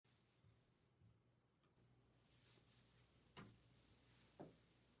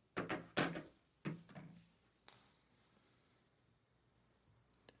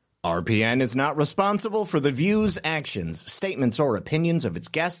RPN is not responsible for the views, actions, statements, or opinions of its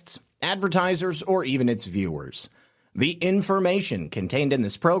guests, advertisers, or even its viewers. The information contained in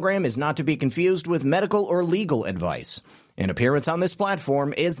this program is not to be confused with medical or legal advice. An appearance on this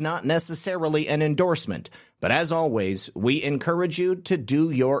platform is not necessarily an endorsement, but as always, we encourage you to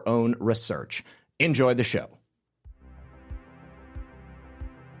do your own research. Enjoy the show.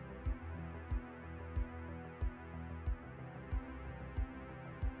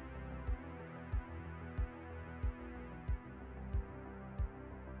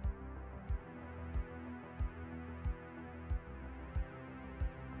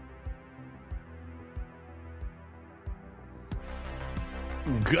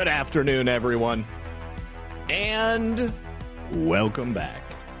 Good afternoon, everyone, and welcome back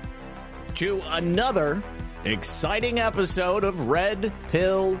to another exciting episode of Red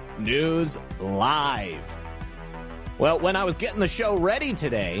Pill News Live. Well, when I was getting the show ready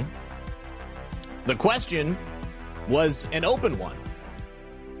today, the question was an open one.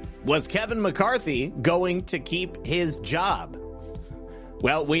 Was Kevin McCarthy going to keep his job?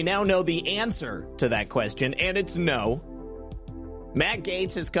 Well, we now know the answer to that question, and it's no. Matt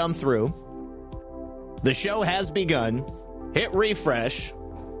Gaetz has come through. The show has begun. Hit refresh.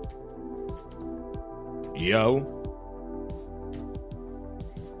 Yo.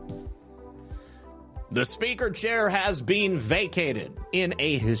 The speaker chair has been vacated in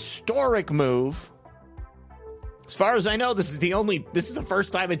a historic move. As far as I know, this is the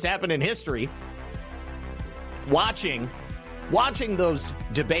first time it's happened in history. Watching those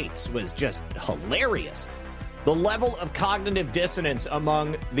debates was just hilarious. The level of cognitive dissonance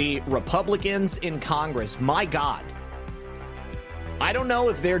among the Republicans in Congress, my God. I don't know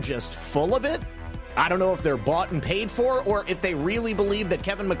if they're just full of it. I don't know if they're bought and paid for, or if they really believe that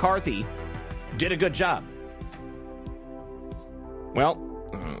Kevin McCarthy did a good job. Well,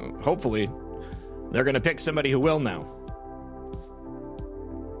 hopefully they're going to pick somebody who will now.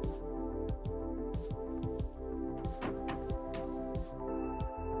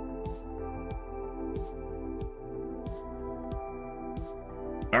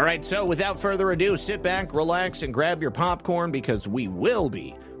 All right, so without further ado, sit back, relax, and grab your popcorn because we will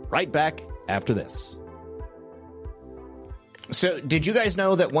be right back after this. So, did you guys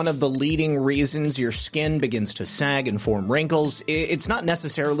know that one of the leading reasons your skin begins to sag and form wrinkles, it's not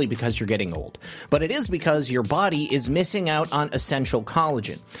necessarily because you're getting old, but it is because your body is missing out on essential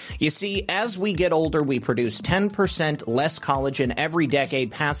collagen. You see, as we get older, we produce 10% less collagen every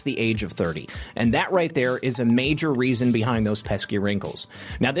decade past the age of 30, and that right there is a major reason behind those pesky wrinkles.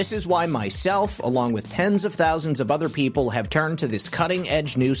 Now, this is why myself, along with tens of thousands of other people, have turned to this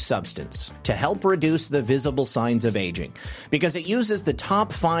cutting-edge new substance to help reduce the visible signs of aging. Because it uses the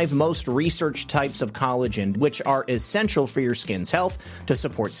top 5 most researched types of collagen, which are essential for your skin's health to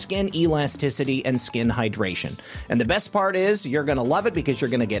support skin elasticity and skin hydration. And the best part is you're going to love it because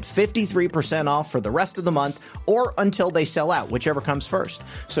you're going to get 53% off for the rest of the month or until they sell out, whichever comes first.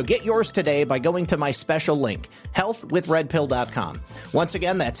 So get yours today by going to my special link, healthwithredpill.com. Once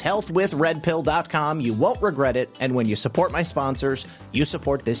again, that's healthwithredpill.com. You won't regret it. And when you support my sponsors, you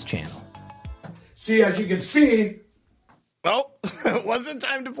support this channel. See, as you can see... Oh, it wasn't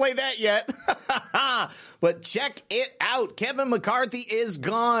time to play that yet. But check it out. Kevin McCarthy is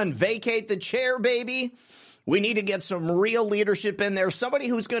gone. Vacate the chair, baby. We need to get some real leadership in there. Somebody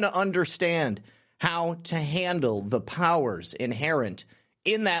who's going to understand how to handle the powers inherent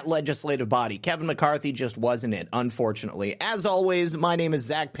in that legislative body. Kevin McCarthy just wasn't it, unfortunately. As always, my name is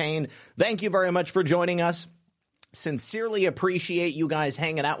Zach Payne. Thank you very much for joining us. Sincerely appreciate you guys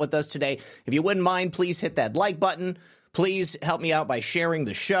hanging out with us today. If you wouldn't mind, please hit that like button. Please help me out by sharing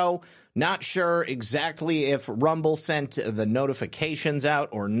the show. Not sure exactly if Rumble sent the notifications out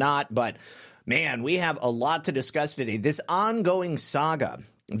or not, but man, we have a lot to discuss today. This ongoing saga,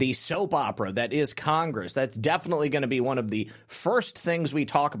 the soap opera that is Congress, that's definitely going to be one of the first things we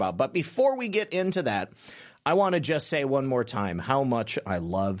talk about. But before we get into that, I want to just say one more time how much I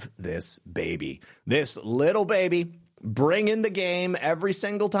love this baby. This little baby bringing the game every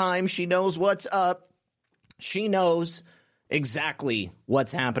single time. She knows what's up. She knows exactly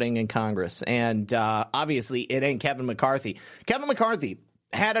what's happening in Congress. And obviously, it ain't Kevin McCarthy. Kevin McCarthy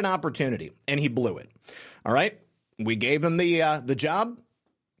had an opportunity, and he blew it. All right? We gave him the job.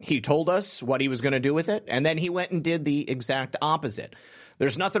 He told us what he was going to do with it, and then he went and did the exact opposite.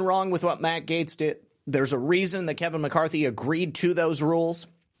 There's nothing wrong with what Matt Gaetz did. There's a reason that Kevin McCarthy agreed to those rules.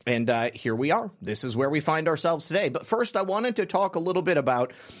 And here we are. This is where we find ourselves today. But first, I wanted to talk a little bit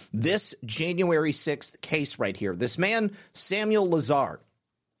about this January 6th case right here. This man, Samuel Lazar,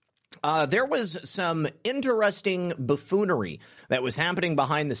 There was some interesting buffoonery that was happening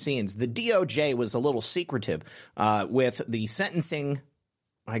behind the scenes. The DOJ was a little secretive with the sentencing,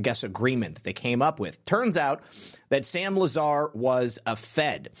 I guess, agreement that they came up with. Turns out that Sam Lazar was a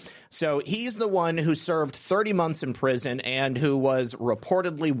Fed. So he's the one who served 30 months in prison and who was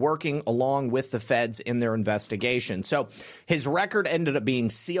reportedly working along with the feds in their investigation. So his record ended up being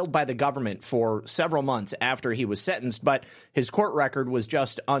sealed by the government for several months after he was sentenced, but his court record was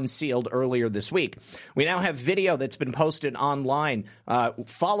just unsealed earlier this week. We now have video that's been posted online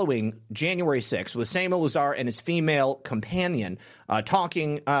following January 6th with Samuel Lazar and his female companion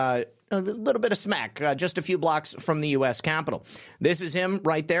talking a little bit of smack just a few blocks from the U.S. Capitol. This is him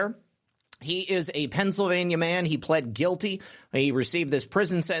right there. He is a Pennsylvania man. He pled guilty. He received this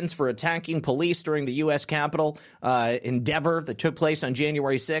prison sentence for attacking police during the U.S. Capitol endeavor that took place on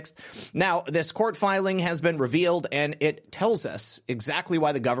January 6th. Now, this court filing has been revealed, and it tells us exactly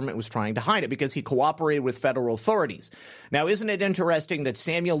why the government was trying to hide it, because he cooperated with federal authorities. Now, isn't it interesting that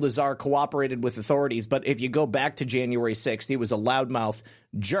Samuel Lazar cooperated with authorities, but if you go back to January 6th, he was a loudmouth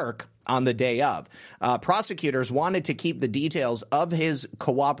jerk on the day of. Prosecutors wanted to keep the details of his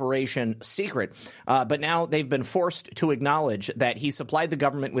cooperation secret, but now they've been forced to acknowledge that he supplied the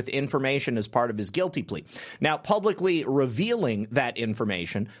government with information as part of his guilty plea. Now, publicly revealing that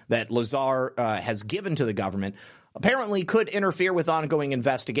information that Lazar has given to the government apparently could interfere with ongoing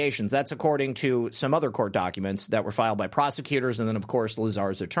investigations. That's according to some other court documents that were filed by prosecutors and then, of course,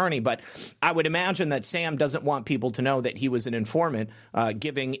 Lazar's attorney. But I would imagine that Sam doesn't want people to know that he was an informant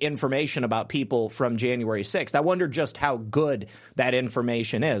giving information about people from January 6th. I wonder just how good that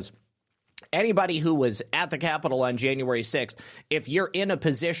information is. Anybody who was at the Capitol on January 6th, if you're in a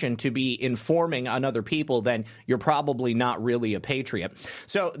position to be informing on other people, then you're probably not really a patriot.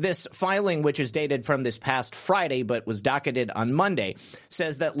 So this filing, which is dated from this past Friday but was docketed on Monday,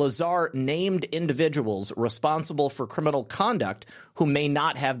 says that Lazar named individuals responsible for criminal conduct who may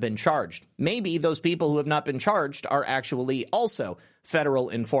not have been charged. Maybe those people who have not been charged are actually also federal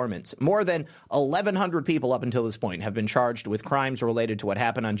informants. More than 1,100 people up until this point have been charged with crimes related to what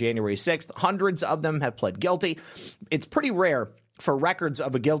happened on January 6th. Hundreds of them have pled guilty. It's pretty rare for records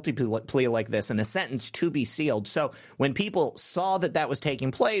of a guilty plea like this and a sentence to be sealed. So when people saw that that was taking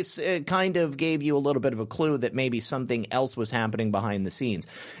place, it kind of gave you a little bit of a clue that maybe something else was happening behind the scenes.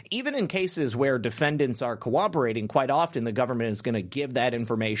 Even in cases where defendants are cooperating, quite often the government is going to give that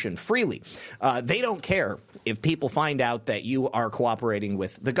information freely. They don't care if people find out that you are cooperating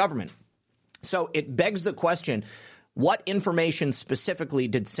with the government. So it begs the question, what information specifically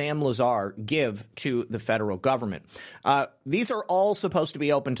did Sam Lazar give to the federal government? These are all supposed to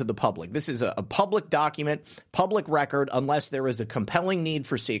be open to the public. This is a public document, public record, unless there is a compelling need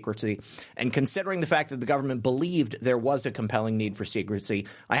for secrecy. And considering the fact that the government believed there was a compelling need for secrecy,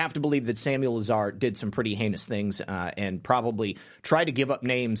 I have to believe that Samuel Lazar did some pretty heinous things and probably tried to give up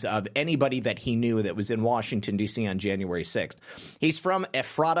names of anybody that he knew that was in Washington, D.C. on January 6th. He's from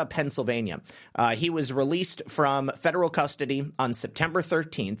Ephrata, Pennsylvania. He was released from federal custody on September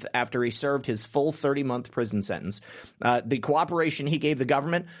 13th after he served his full 30-month prison sentence. The cooperation he gave the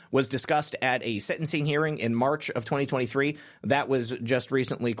government was discussed at a sentencing hearing in March of 2023 that was just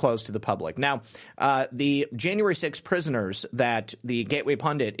recently closed to the public. Now, the January 6 prisoners that the Gateway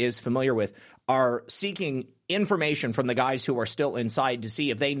Pundit is familiar with are seeking information from the guys who are still inside to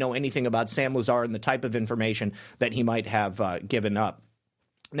see if they know anything about Sam Lazar and the type of information that he might have given up.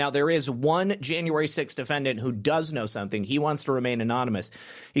 Now, there is one January 6th defendant who does know something. He wants to remain anonymous.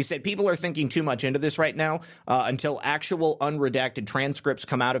 He said people are thinking too much into this right now until actual unredacted transcripts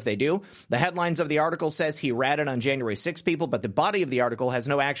come out if they do. The headlines of the article says he ratted on January 6 people, but the body of the article has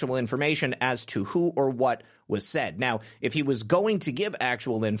no actual information as to who or what was said. Now, if he was going to give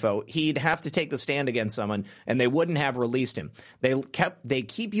actual info, he'd have to take the stand against someone, and they wouldn't have released him. They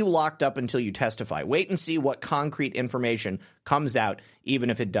keep you locked up until you testify. Wait and see what concrete information comes out, even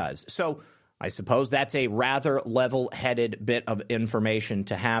if it does. So I suppose that's a rather level-headed bit of information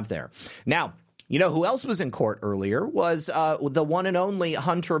to have there. Now, you know who else was in court earlier was the one and only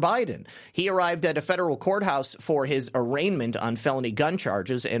Hunter Biden. He arrived at a federal courthouse for his arraignment on felony gun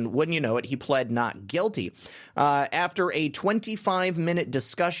charges, and wouldn't you know it, he pled not guilty. After a 25-minute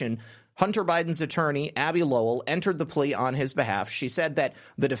discussion, Hunter Biden's attorney, Abby Lowell, entered the plea on his behalf. She said that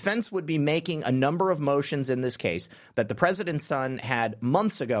the defense would be making a number of motions in this case that the president's son had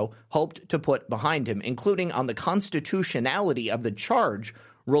months ago hoped to put behind him, including on the constitutionality of the charge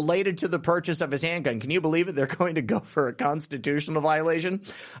related to the purchase of his handgun. Can you believe it? They're going to go for a constitutional violation.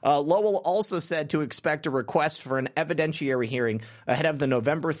 Lowell also said to expect a request for an evidentiary hearing ahead of the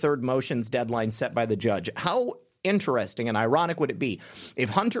November 3rd motions deadline set by the judge. How interesting and ironic would it be if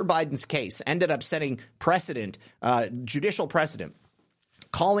Hunter Biden's case ended up setting precedent, judicial precedent,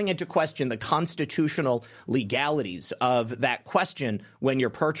 calling into question the constitutional legalities of that question when you're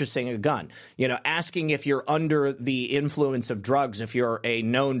purchasing a gun, asking if you're under the influence of drugs, if you're a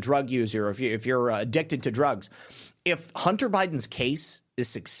known drug user, if you're addicted to drugs. If Hunter Biden's case is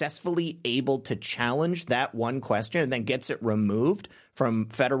successfully able to challenge that one question and then gets it removed from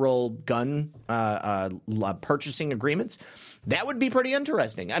federal gun purchasing agreements, that would be pretty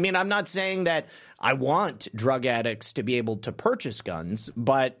interesting. I mean, I'm not saying that I want drug addicts to be able to purchase guns,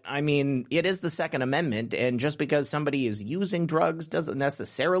 but I mean, it is the Second Amendment, and just because somebody is using drugs doesn't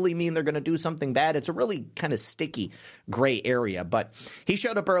necessarily mean they're going to do something bad. It's a really kind of sticky gray area, but he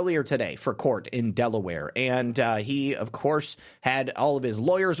showed up earlier today for court in Delaware, and he, of course, had all of his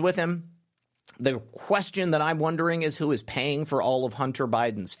lawyers with him. The question that I'm wondering is who is paying for all of Hunter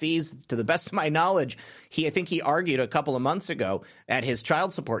Biden's fees. To the best of my knowledge, I think he argued a couple of months ago at his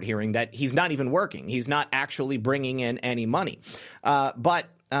child support hearing that he's not even working. He's not actually bringing in any money. But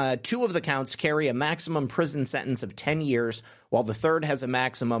two of the counts carry a maximum prison sentence of 10 years, while the third has a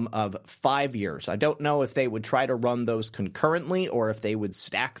maximum of 5 years. I don't know if they would try to run those concurrently or if they would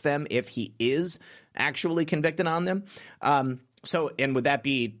stack them if he is actually convicted on them. And would that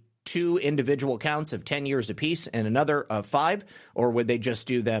be two individual counts of 10 years apiece and another of 5, or would they just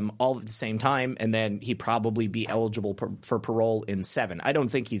do them all at the same time and then he'd probably be eligible for parole in 7? I don't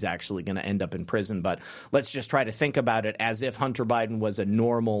think he's actually going to end up in prison, but let's just try to think about it as if Hunter Biden was a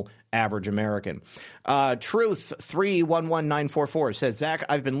normal average American. Truth 311944 says, Zach,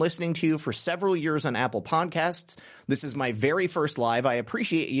 I've been listening to you for several years on Apple Podcasts. This is my very first live. I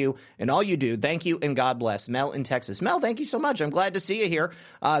appreciate you and all you do. Thank you and God bless. Mel in Texas. Mel, thank you so much. I'm glad to see you here.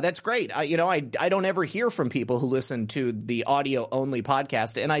 That's great. I don't ever hear from people who listen to the audio only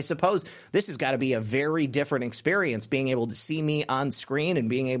podcast. And I suppose this has got to be a very different experience, being able to see me on screen and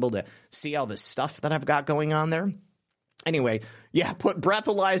being able to see all the stuff that I've got going on there. Anyway, yeah, put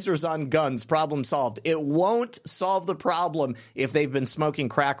breathalyzers on guns. Problem solved. It won't solve the problem if they've been smoking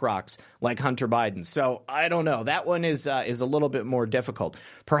crack rocks like Hunter Biden. So I don't know. That one is a little bit more difficult.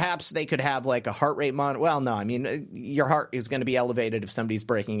 Perhaps they could have like a heart rate monitor. Well, no, I mean, your heart is going to be elevated if somebody's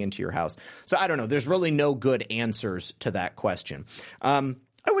breaking into your house. So I don't know. There's really no good answers to that question. I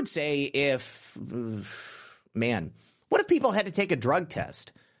would say what if people had to take a drug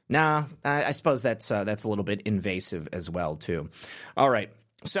test? Nah, I suppose that's a little bit invasive as well, too. All right.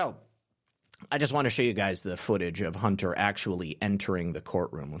 So I just want to show you guys the footage of Hunter actually entering the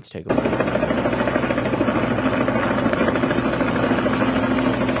courtroom. Let's take a look.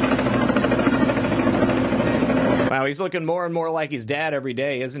 Wow, he's looking more and more like his dad every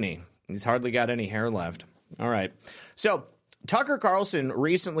day, isn't he? He's hardly got any hair left. All right. So Tucker Carlson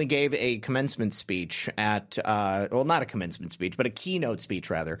recently gave a commencement speech at, not a commencement speech, but a keynote speech,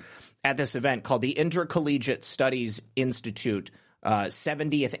 rather, at this event called the Intercollegiate Studies Institute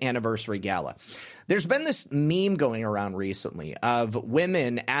 70th Anniversary Gala. There's been this meme going around recently of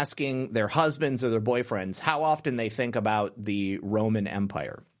women asking their husbands or their boyfriends how often they think about the Roman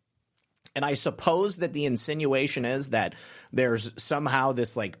Empire. And I suppose that the insinuation is that there's somehow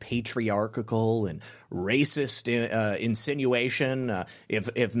this like patriarchal and racist insinuation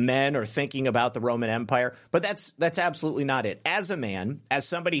if men are thinking about the Roman Empire. But that's absolutely not it. As a man, as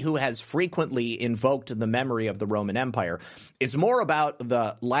somebody who has frequently invoked the memory of the Roman Empire, it's more about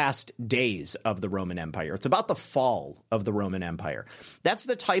the last days of the Roman Empire. It's about the fall of the Roman Empire. That's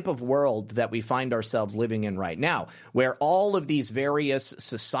the type of world that we find ourselves living in right now, where all of these various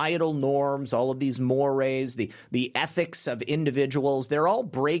societal norms, all of these mores, the ethics of individuals, they're all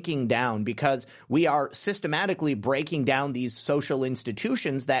breaking down because we are systematically breaking down these social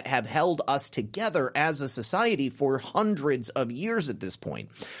institutions that have held us together as a society for hundreds of years at this point.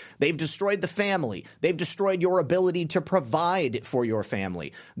 They've destroyed the family. They've destroyed your ability to provide for your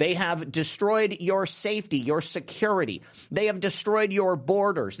family. They have destroyed your safety, your security. They have destroyed your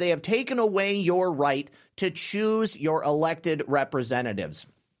borders. They have taken away your right to choose your elected representatives.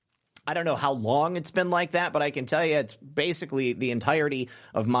 I don't know how long it's been like that, but I can tell you it's basically the entirety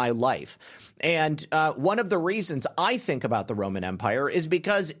of my life. And one of the reasons I think about the Roman Empire is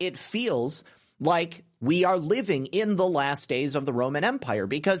because it feels like we are living in the last days of the Roman Empire,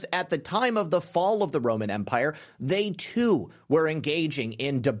 because at the time of the fall of the Roman Empire, they too were engaging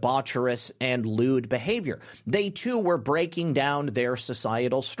in debaucherous and lewd behavior. They too were breaking down their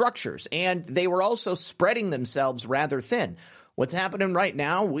societal structures, and they were also spreading themselves rather thin. What's happening right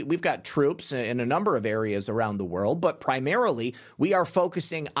now, we've got troops in a number of areas around the world, but primarily we are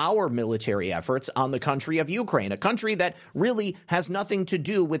focusing our military efforts on the country of Ukraine, a country that really has nothing to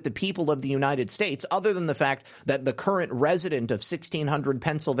do with the people of the United States, other than the fact that the current resident of 1600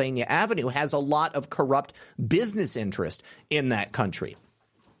 Pennsylvania Avenue has a lot of corrupt business interest in that country.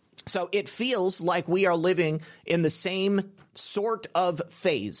 So it feels like we are living in the same sort of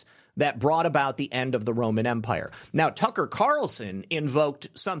phase that brought about the end of the Roman Empire. Now, Tucker Carlson invoked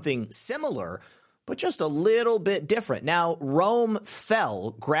something similar, but just a little bit different. Now, Rome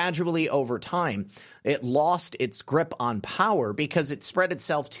fell gradually over time. It lost its grip on power because it spread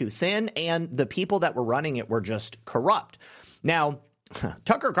itself too thin, and the people that were running it were just corrupt. Now,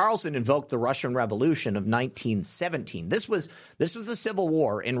 Tucker Carlson invoked the Russian Revolution of 1917. This was a civil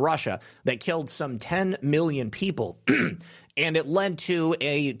war in Russia that killed some 10 million people. And it led to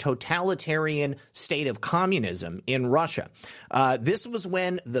a totalitarian state of communism in Russia. This was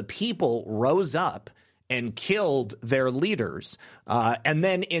when the people rose up and killed their leaders and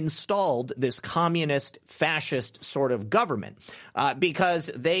then installed this communist fascist sort of government because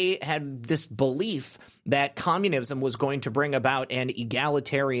they had this belief that communism was going to bring about an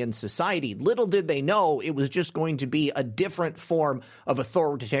egalitarian society. Little did they know it was just going to be a different form of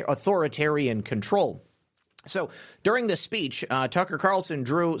authoritarian control. So during this speech, Tucker Carlson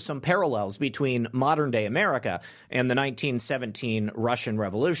drew some parallels between modern-day America and the 1917 Russian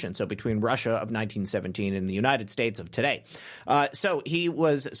Revolution, so between Russia of 1917 and the United States of today. So he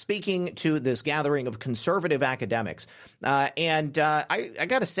was speaking to this gathering of conservative academics, and I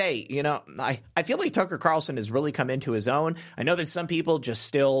got to say, I feel like Tucker Carlson has really come into his own. I know that some people just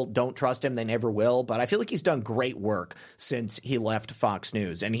still don't trust him. They never will, but I feel like he's done great work since he left Fox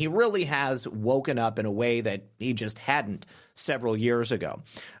News, and he really has woken up in a way that he just hadn't several years ago.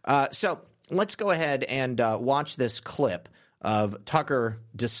 So let's go ahead and watch this clip of Tucker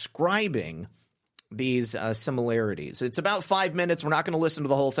describing these similarities. It's about 5 minutes. We're not going to listen to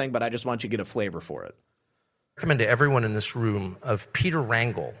the whole thing, but I just want you to get a flavor for it. I recommend to everyone in this room of Peter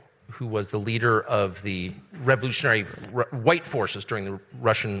Wrangel, who was the leader of the revolutionary white forces during the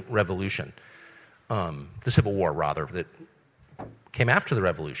Russian Revolution, the Civil War, rather, that came after the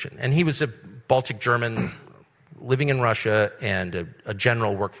revolution. And he was a Baltic German living in Russia and a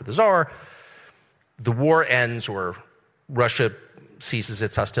general, worked for the Tsar. The war ends, or Russia ceases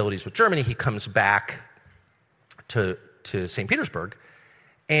its hostilities with Germany. He comes back to St. Petersburg,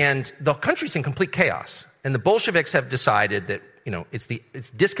 and the country's in complete chaos. And the Bolsheviks have decided that, it's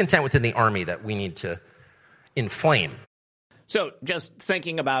discontent within the army that we need to inflame. So just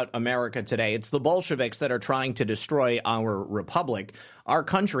thinking about America today, it's the Bolsheviks that are trying to destroy our republic. Our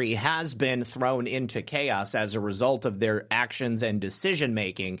country has been thrown into chaos as a result of their actions and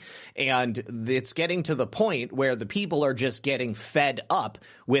decision-making, and it's getting to the point where the people are just getting fed up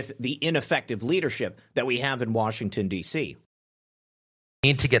with the ineffective leadership that we have in Washington, D.C. We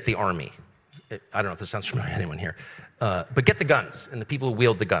need to get the army. I don't know if this sounds familiar to anyone here, but get the guns and the people who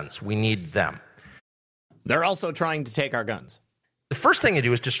wield the guns. We need them. They're also trying to take our guns. The first thing they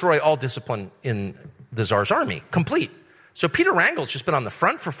do is destroy all discipline in the Tsar's army, complete. So Peter Wrangel's just been on the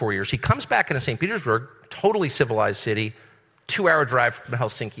front for 4 years. He comes back into St. Petersburg, totally civilized city, 2-hour drive from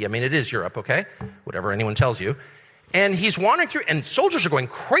Helsinki. I mean, it is Europe, okay? Whatever anyone tells you. And he's wandering through, and soldiers are going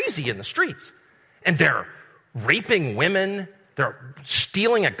crazy in the streets. And they're raping women. They're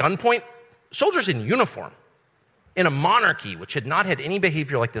stealing at gunpoint. Soldiers in uniform. In a monarchy which had not had any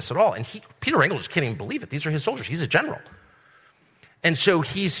behavior like this at all. And Peter Wrangel just can't even believe it. These are his soldiers. He's a general. And so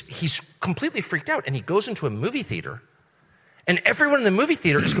he's completely freaked out, and he goes into a movie theater, and everyone in the movie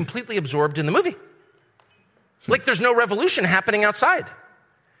theater is completely absorbed in the movie. Like there's no revolution happening outside.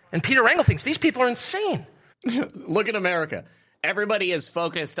 And Peter Wrangel thinks these people are insane. Look at America. Everybody is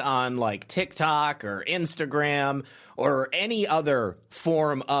focused on like TikTok or Instagram or any other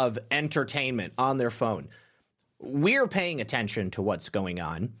form of entertainment on their phone. We're paying attention to what's going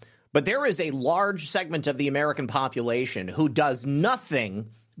on. But there is a large segment of the American population who does nothing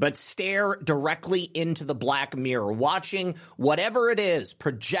but stare directly into the black mirror, watching whatever it is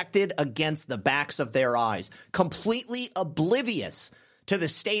projected against the backs of their eyes, completely oblivious to the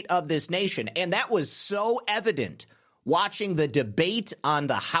state of this nation. And that was so evident watching the debate on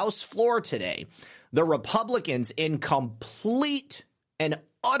the House floor today. The Republicans, in complete and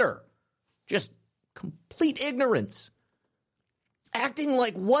utter, just complete ignorance, acting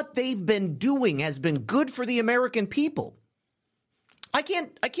like what they've been doing has been good for the American people. I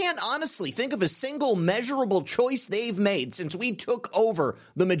can't honestly think of a single measurable choice they've made since we took over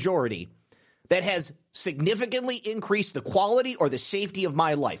the majority that has significantly increased the quality or the safety of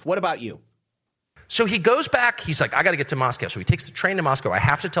my life. What about you? So he goes back. He's like, I got to get to Moscow. So he takes the train to Moscow. I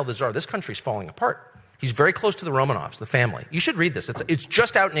have to tell the Tsar, this country's falling apart. He's very close to the Romanovs, the family. You should read this. It's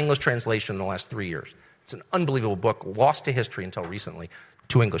just out in English translation in the last 3 years. It's an unbelievable book, lost to history until recently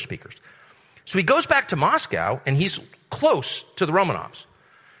to English speakers. So he goes back to Moscow, and he's close to the Romanovs.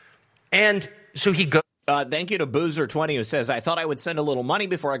 And so he goes. Thank you to Boozer20 who says, I thought I would send a little money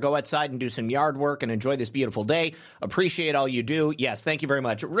before I go outside and do some yard work and enjoy this beautiful day. Appreciate all you do. Yes, thank you very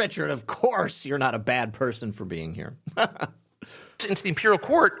much. Richard, of course, you're not a bad person for being here. Into the imperial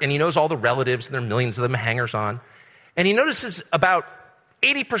court, and he knows all the relatives, and there are millions of them hangers-on. And he notices about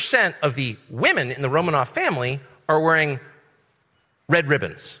 80% of the women in the Romanov family are wearing red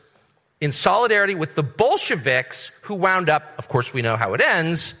ribbons in solidarity with the Bolsheviks who wound up, of course we know how it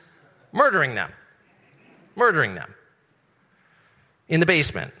ends, murdering them in the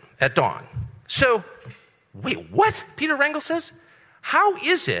basement at dawn. So, wait, what? Peter Rangel says, how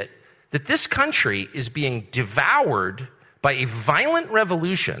is it that this country is being devoured by a violent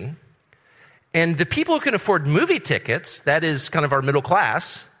revolution, and the people who can afford movie tickets, that is kind of our middle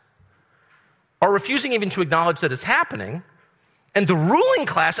class, are refusing even to acknowledge that it's happening, and the ruling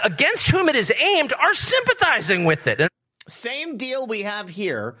class, against whom it is aimed, are sympathizing with it? Same deal we have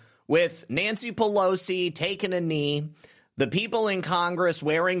here with Nancy Pelosi taking a knee, the people in Congress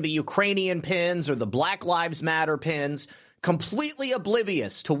wearing the Ukrainian pins or the Black Lives Matter pins, completely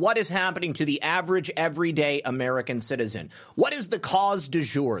oblivious to what is happening to the average, everyday American citizen. What is the cause du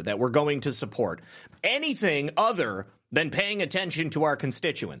jour that we're going to support? Anything other than paying attention to our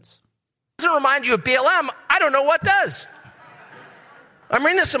constituents. Doesn't remind you of BLM, I don't know what does. I'm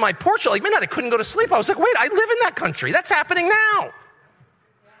reading this in my porch, like midnight, I couldn't go to sleep. I was like, wait, I live in that country. That's happening now.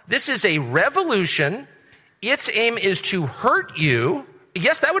 This is a revolution. Its aim is to hurt you.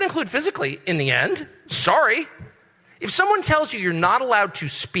 Yes, that would include physically in the end. Sorry. If someone tells you you're not allowed to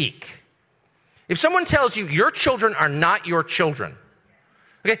speak, if someone tells you your children are not your children,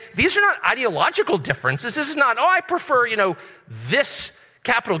 okay, these are not ideological differences. This is not, I prefer, this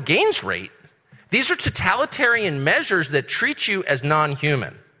capital gains rate. These are totalitarian measures that treat you as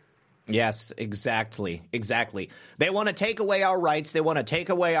non-human. Yes, exactly. They want to take away our rights. They want to take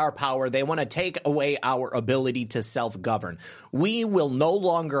away our power. They want to take away our ability to self-govern. We will no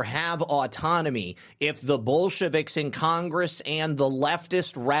longer have autonomy if the Bolsheviks in Congress and the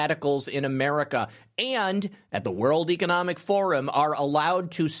leftist radicals in America and at the World Economic Forum are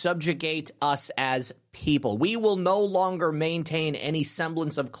allowed to subjugate us as people. We will no longer maintain any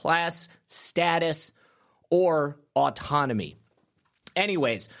semblance of class, status, or autonomy.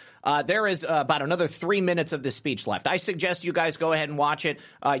 Anyways, there is about another 3 minutes of this speech left. I suggest you guys go ahead and watch it.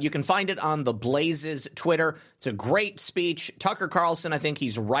 You can find it on the Blaze's Twitter. It's a great speech. Tucker Carlson, I think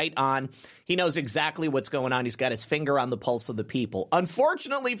he's right on. He knows exactly what's going on. He's got his finger on the pulse of the people.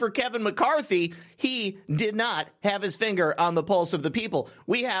 Unfortunately for Kevin McCarthy, he did not have his finger on the pulse of the people.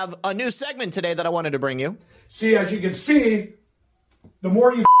 We have a new segment today that I wanted to bring you. See, as you can see, the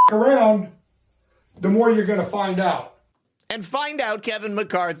more you around, the more you're going to find out. And find out Kevin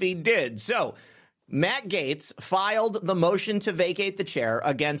McCarthy did. So, Matt Gaetz filed the motion to vacate the chair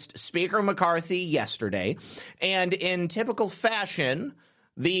against Speaker McCarthy yesterday. And in typical fashion,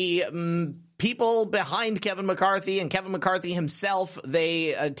 the people behind Kevin McCarthy and Kevin McCarthy himself,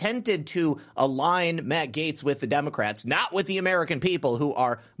 they attempted to align Matt Gaetz with the Democrats, not with the American people who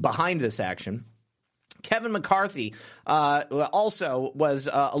are behind this action. Kevin McCarthy also was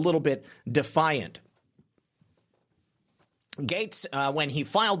a little bit defiant. Gaetz, when he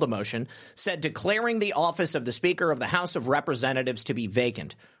filed the motion, said declaring the office of the Speaker of the House of Representatives to be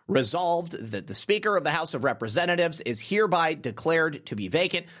vacant. Resolved that the Speaker of the House of Representatives is hereby declared to be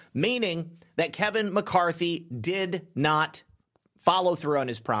vacant, meaning that Kevin McCarthy did not follow through on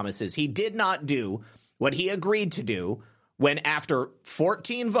his promises. He did not do what he agreed to do when, after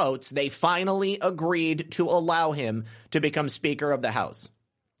 14 votes, they finally agreed to allow him to become Speaker of the House.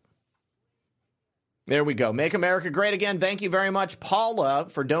 There we go. Make America Great Again. Thank you very much, Paula,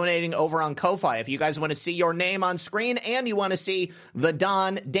 for donating over on Ko-Fi. If you guys want to see your name on screen and you want to see the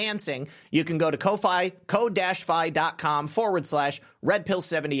Don dancing, you can go to Ko-Fi,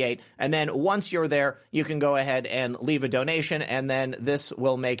 ko-fi.com/redpill78. And then once you're there, you can go ahead and leave a donation, and then this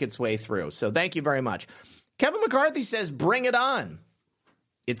will make its way through. So thank you very much. Kevin McCarthy says, bring it on.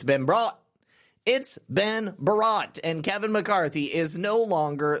 It's been brought. It's been brought, and Kevin McCarthy is no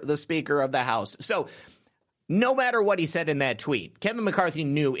longer the Speaker of the House. So no matter what he said in that tweet, Kevin McCarthy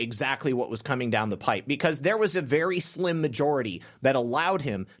knew exactly what was coming down the pipe because there was a very slim majority that allowed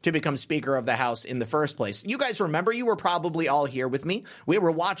him to become Speaker of the House in the first place. You guys remember, you were probably all here with me. We were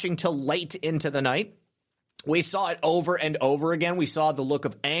watching till late into the night We saw it over and over again. We saw the look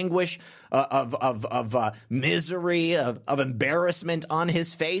of anguish, of misery, of embarrassment on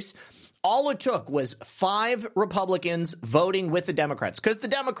his face. All it took was 5 Republicans voting with the Democrats, because the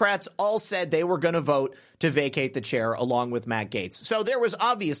Democrats all said they were going to vote to vacate the chair along with Matt Gaetz. So there was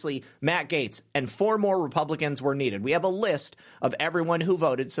obviously Matt Gaetz, and 4 more Republicans were needed. We have a list of everyone who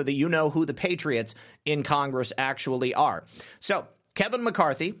voted so that you know who the patriots in Congress actually are. So Kevin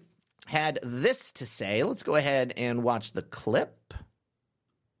McCarthy had this to say. Let's go ahead and watch the clip.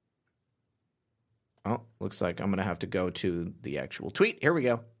 Oh, looks like I'm going to have to go to the actual tweet. Here we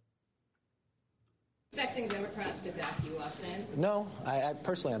go. Expecting Democrats to back you up then? No, I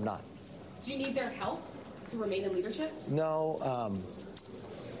personally am not. Do you need their help to remain in leadership? No.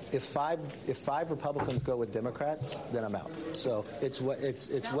 If five Republicans go with Democrats, then I'm out. So it's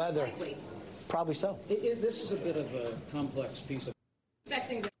whether. Likely. Probably so. This is a bit of a complex piece of.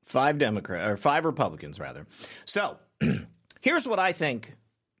 Expecting 5 Republicans rather. So here's what I think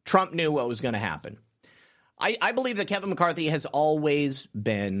Trump knew what was going to happen. I believe that Kevin McCarthy has always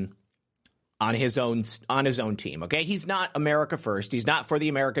been on his own team. Okay, he's not America first. He's not for the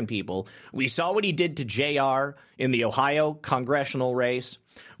American people. We saw what he did to JR in the Ohio congressional race.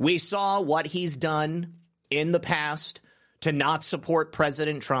 We saw what he's done in the past to not support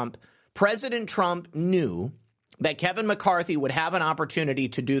President Trump. President Trump knew that Kevin McCarthy would have an opportunity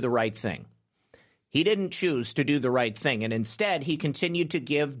to do the right thing. He didn't choose to do the right thing, and instead he continued to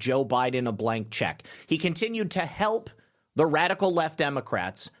give Joe Biden a blank check. He continued to help the radical left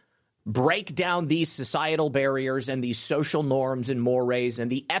Democrats break down these societal barriers and these social norms and mores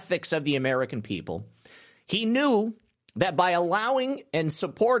and the ethics of the American people. He knew that by allowing and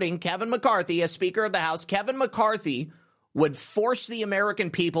supporting Kevin McCarthy as Speaker of the House, Kevin McCarthy would force the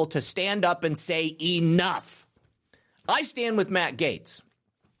American people to stand up and say enough. I stand with Matt Gaetz.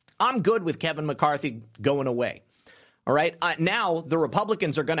 I'm good with Kevin McCarthy going away. All right. Now the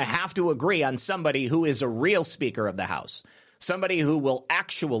Republicans are going to have to agree on somebody who is a real Speaker of the House, somebody who will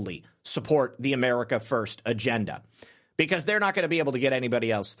actually support the America First agenda, because they're not going to be able to get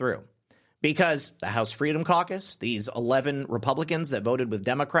anybody else through. Because the House Freedom Caucus, these 11 Republicans that voted with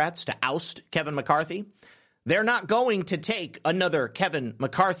Democrats to oust Kevin McCarthy, they're not going to take another Kevin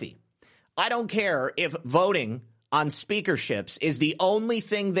McCarthy. I don't care if voting on speakerships is the only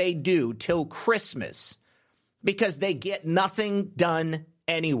thing they do till Christmas, because they get nothing done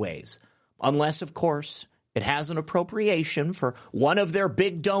anyways. Unless, of course, it has an appropriation for one of their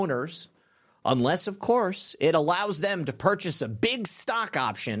big donors. Unless, of course, it allows them to purchase a big stock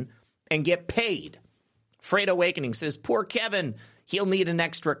option and get paid. Freight Awakening says, poor Kevin, he'll need an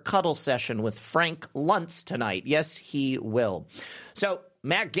extra cuddle session with Frank Luntz tonight. Yes, he will. So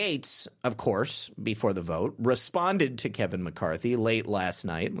Matt Gaetz, of course, before the vote, responded to Kevin McCarthy late last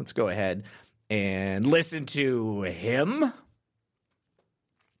night. Let's go ahead and listen to him.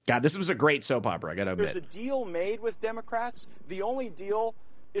 God, this was a great soap opera, I got to admit. There's a deal made with Democrats. The only deal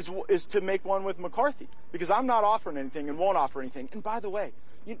is to make one with McCarthy, because I'm not offering anything and won't offer anything. And by the way,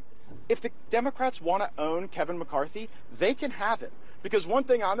 if the Democrats want to own Kevin McCarthy, they can have it. Because one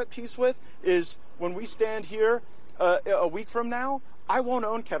thing I'm at peace with is when we stand here a week from now, I won't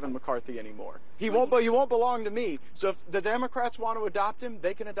own Kevin McCarthy anymore. He won't belong to me. So if the Democrats want to adopt him,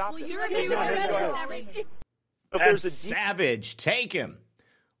 they can adopt him. That's savage. Take him.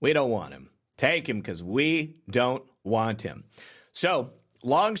 We don't want him. Take him because we don't want him. So,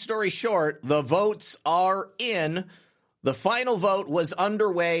 long story short, the votes are in. The final vote was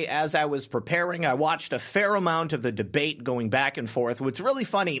underway as I was preparing. I watched a fair amount of the debate going back and forth. What's really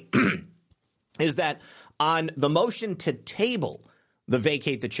funny is that on the motion to table the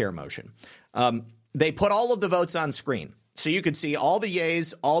vacate the chair motion, they put all of the votes on screen. So you could see all the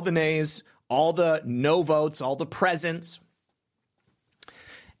yays, all the nays, all the no votes, all the presents.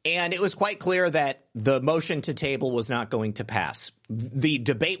 And it was quite clear that the motion to table was not going to pass. The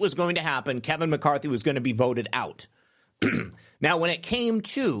debate was going to happen. Kevin McCarthy was going to be voted out. Now, when it came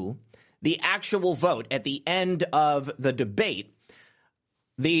to the actual vote at the end of the debate,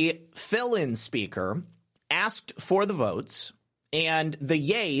 the fill-in speaker asked for the votes, and the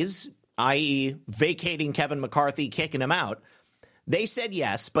yays, i.e. vacating Kevin McCarthy, kicking him out, they said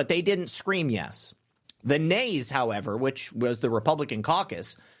yes, but they didn't scream yes. The nays, however, which was the Republican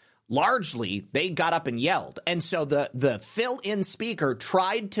caucus, largely they got up and yelled. And so the fill-in speaker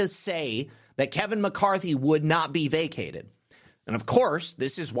tried to say that Kevin McCarthy would not be vacated. And of course,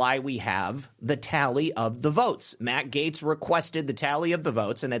 this is why we have the tally of the votes. Matt Gaetz requested the tally of the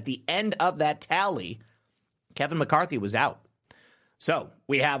votes, and at the end of that tally, Kevin McCarthy was out. So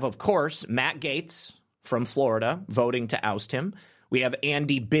we have, of course, Matt Gaetz from Florida voting to oust him. We have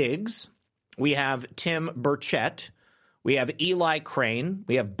Andy Biggs we have Tim Burchett, we have Eli Crane,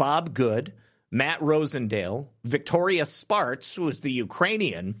 we have Bob Good, Matt Rosendale, Victoria Spartz, who is the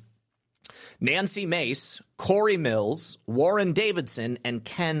Ukrainian, Nancy Mace, Corey Mills, Warren Davidson, and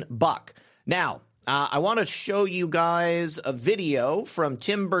Ken Buck. Now, I want to show you guys a video from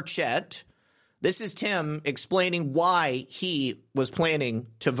Tim Burchett. This is Tim explaining why he was planning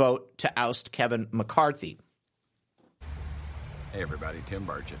to vote to oust Kevin McCarthy. Hey everybody, Tim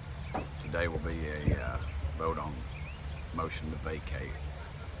Burchett. Today will be a vote on motion to vacate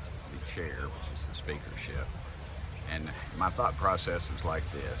the chair, which is the speakership. And my thought process is like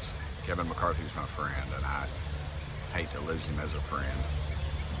this. Kevin McCarthy's my friend, and I hate to lose him as a friend,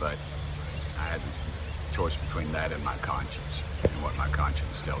 but I had a choice between that and my conscience, and what my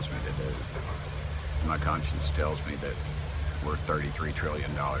conscience tells me to do. My conscience tells me that we're $33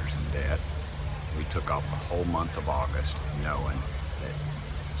 trillion in debt. We took off the whole month of August knowing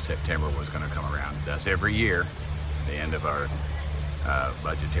that September was going to come around. It does every year, the end of our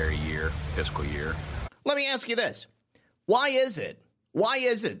budgetary year, fiscal year. Let me ask you this. Why is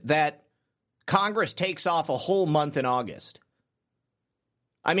it that Congress takes off a whole month in August?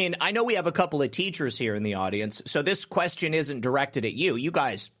 I mean, I know we have a couple of teachers here in the audience, so this question isn't directed at you. You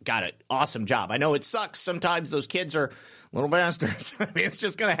guys got an awesome job. I know it sucks. Sometimes those kids are little bastards. I mean, it's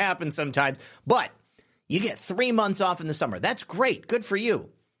just going to happen sometimes. But you get 3 months off in the summer. That's great. Good for you.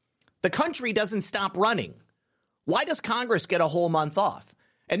 The country doesn't stop running. Why does Congress get a whole month off?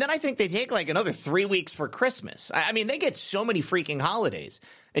 And then I think they take like another 3 weeks for Christmas. I mean, they get so many freaking holidays.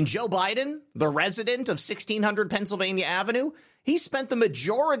 And Joe Biden, the resident of 1600 Pennsylvania Avenue, he spent the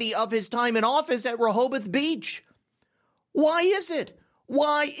majority of his time in office at Rehoboth Beach. Why is it?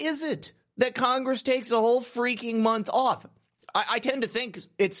 Why is it that Congress takes a whole freaking month off? I tend to think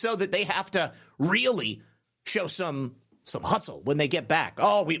it's so that they have to really show some hustle when they get back.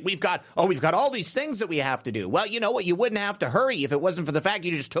 We've got all these things that we have to do. Well, you know what? You wouldn't have to hurry if it wasn't for the fact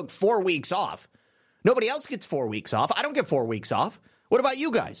you just took 4 weeks off. Nobody else gets 4 weeks off. I don't get 4 weeks off. What about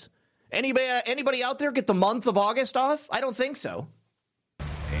you guys? Anybody out there get the month of August off? I don't think so.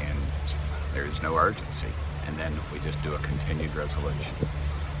 And there's no urgency. And then we just do a continued resolution.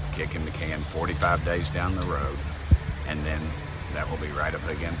 Kicking the can 45 days down the road. And then that will be right up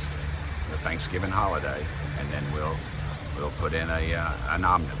against the Thanksgiving holiday. And then we'll put in an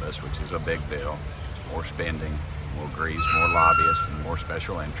omnibus, which is a big bill. More spending, more grease, more lobbyists, and more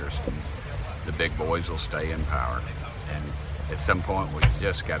special interest. And the big boys will stay in power. And at some point, we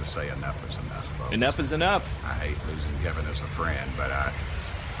just got to say enough is enough, folks. Enough is enough. I hate losing Kevin as a friend, but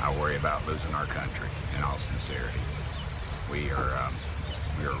I worry about losing our country, in all sincerity. We are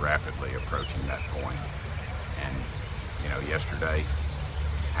rapidly approaching that point. And, you know, yesterday,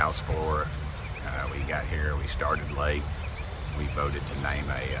 House floor, we got here, we started late. We voted to name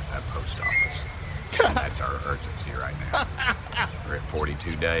a post office. And that's our urgency right now. We're at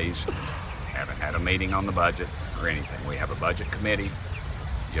 42 days. Haven't had a meeting on the budget or anything. We have a budget committee.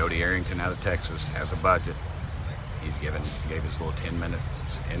 Jody Arrington out of Texas has a budget. He gave us a little 10 minutes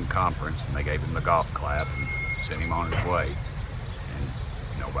in conference, and they gave him the golf clap and sent him on his way. And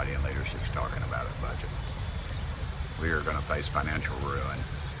nobody in leadership's talking about a budget. We are going to face financial ruin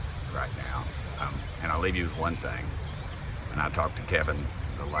right now. And I'll leave you with one thing. When I talked to Kevin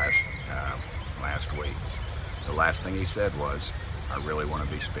the last week, the last thing he said was, I really want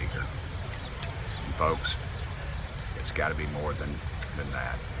to be speaker. And folks, it's got to be more than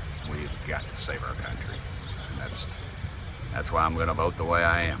that. We've got to save our country. And that's why I'm going to vote the way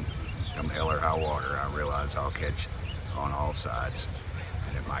I am. Come hell or high water, I realize I'll catch on all sides.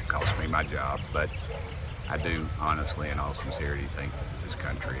 And it might cost me my job, but I do honestly, in all sincerity, think this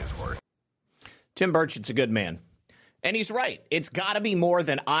country is worth it. Tim Burchett's a good man. And he's right. It's got to be more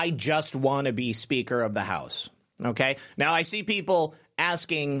than I just want to be Speaker of the House. Okay? Now, I see people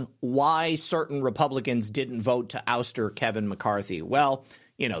asking why certain Republicans didn't vote to ouster Kevin McCarthy. Well,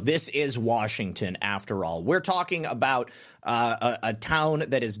 you know, this is Washington, after all. We're talking about a town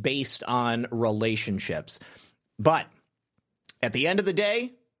that is based on relationships. But at the end of the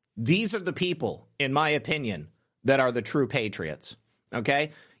day, these are the people, in my opinion, that are the true patriots.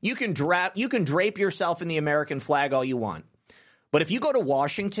 Okay? You can drape yourself in the American flag all you want. But if you go to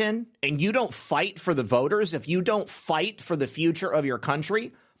Washington and you don't fight for the voters, if you don't fight for the future of your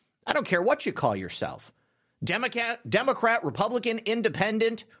country, I don't care what you call yourself. Democrat, Republican,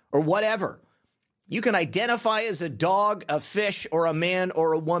 Independent, or whatever. You can identify as a dog, a fish, or a man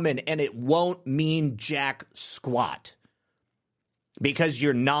or a woman, and it won't mean jack squat. Because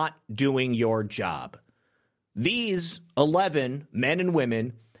you're not doing your job. These 11 men and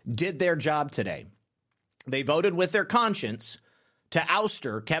women did their job today. They voted with their conscience to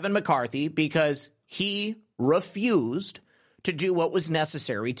ouster Kevin McCarthy because he refused to do what was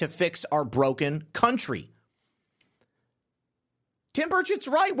necessary to fix our broken country. Tim Burchett's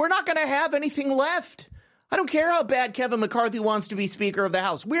right. We're not going to have anything left. I don't care how bad Kevin McCarthy wants to be Speaker of the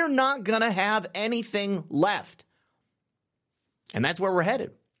House. We're not going to have anything left. And that's where we're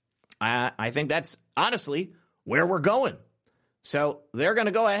headed. I think that's honestly where we're going. So they're going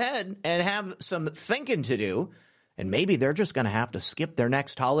to go ahead and have some thinking to do, and maybe they're just going to have to skip their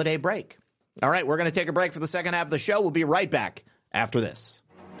next holiday break. All right, we're going to take a break for the second half of the show. We'll be right back after this.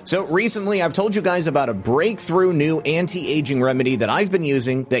 So recently, I've told you guys about a breakthrough new anti-aging remedy that I've been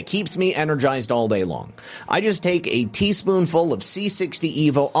using that keeps me energized all day long. I just take a teaspoonful of C60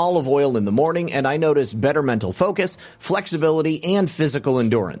 Evo olive oil in the morning, and I notice better mental focus, flexibility, and physical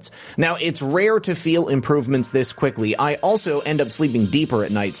endurance. Now, it's rare to feel improvements this quickly. I also end up sleeping deeper at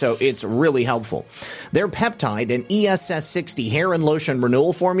night, so it's really helpful. Their peptide and ESS60 hair and lotion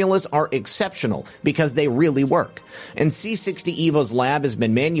renewal formulas are exceptional because they really work. And C60 Evo's lab has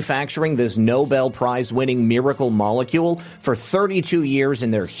been manufacturing this Nobel Prize-winning miracle molecule for 32 years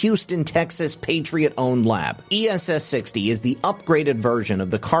in their Houston, Texas, Patriot-owned lab. ESS60 is the upgraded version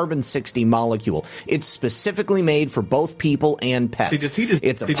of the carbon-60 molecule. It's specifically made for both people and pets. It's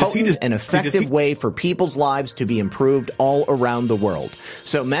a potent and effective way for people's lives to be improved all around the world.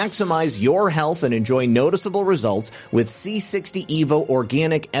 So maximize your health and enjoy noticeable results with C60 Evo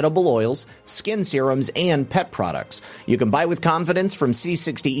organic edible oils, skin serums, and pet products. You can buy with confidence from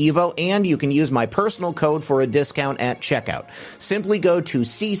C60 Evo, and you can use my personal code for a discount at checkout. Simply go to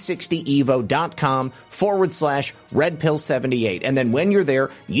c60evo.com/redpill78, and then when you're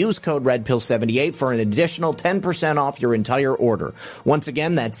there, use code redpill78 for an additional 10% off your entire order. Once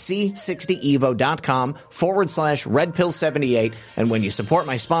again, that's c60evo.com/redpill78, and when you support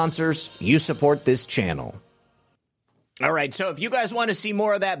my sponsors, you support this channel. All right, so if you guys want to see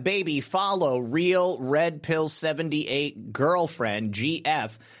more of that baby, follow Real Red Pill 78 Girlfriend,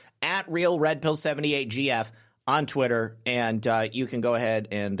 GF, at Real Red Pill 78 GF on Twitter, and you can go ahead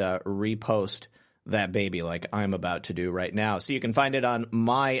and repost that baby like I'm about to do right now. So you can find it on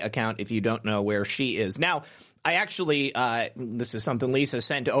my account if you don't know where she is. Now, I actually, this is something Lisa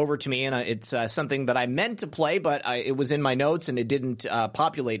sent over to me, and it's something that I meant to play, but it was in my notes and it didn't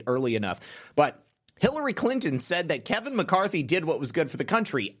populate early enough. But Hillary Clinton said that Kevin McCarthy did what was good for the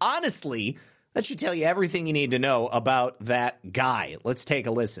country. Honestly, that should tell you everything you need to know about that guy. Let's take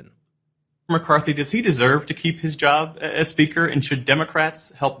a listen. McCarthy, does he deserve to keep his job as Speaker, and should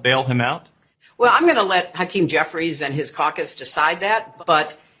Democrats help bail him out? Well, I'm going to let Hakeem Jeffries and his caucus decide that,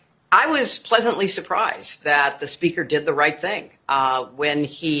 but I was pleasantly surprised that the Speaker did the right thing when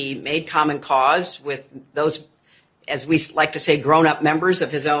he made common cause with those, as we like to say, grown-up members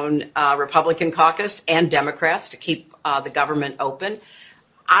of his own Republican caucus and Democrats to keep the government open.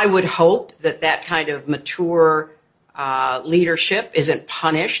 I would hope that that kind of mature leadership isn't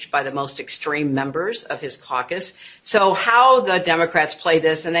punished by the most extreme members of his caucus. So how the Democrats play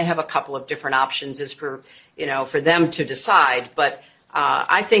this, and they have a couple of different options, is for them to decide. But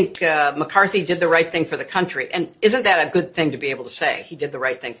I think McCarthy did the right thing for the country. And isn't that a good thing to be able to say? He did the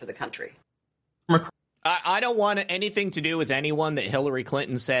right thing for the country. I don't want anything to do with anyone that Hillary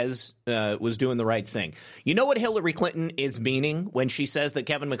Clinton says was doing the right thing. You know what Hillary Clinton is meaning when she says that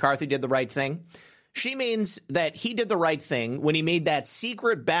Kevin McCarthy did the right thing? She means that he did the right thing when he made that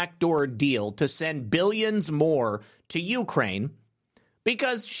secret backdoor deal to send billions more to Ukraine,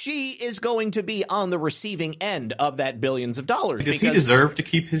 because she is going to be on the receiving end of that billions of dollars. Does he deserve to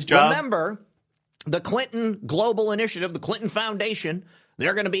keep his job? Remember, the Clinton Global Initiative, the Clinton Foundation,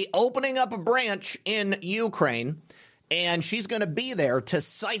 they're going to be opening up a branch in Ukraine, and she's going to be there to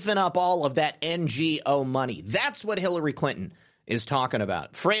siphon up all of that NGO money. That's what Hillary Clinton is talking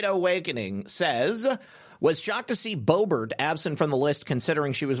about. Fredo Awakening says, was shocked to see Boebert absent from the list,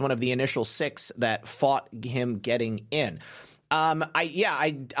 considering she was one of the initial 6 that fought him getting in.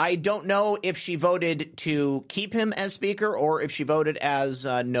 I don't know if she voted to keep him as Speaker or if she voted as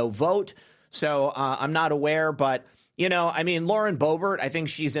no vote. So I'm not aware, but Lauren Boebert, I think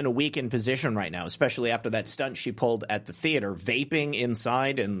she's in a weakened position right now, especially after that stunt she pulled at the theater, vaping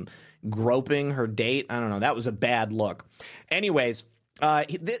inside and groping her date. I don't know. That was a bad look. Anyways,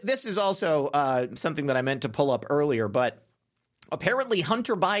 this is also something that I meant to pull up earlier, but apparently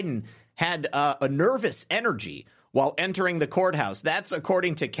Hunter Biden had a nervous energy while entering the courthouse. That's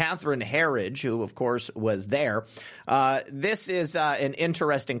according to Catherine Herridge, who, of course, was there. This is an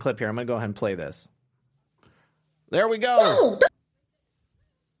interesting clip here. I'm going to go ahead and play this. There we go.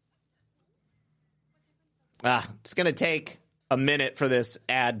 It's going to take a minute for this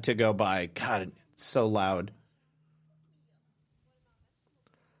ad to go by. God, it's so loud.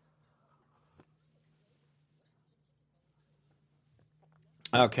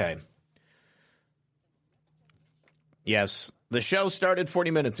 Okay. Yes, the show started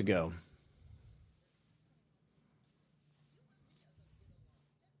 40 minutes ago.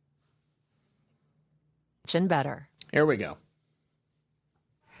 Better. Here we go.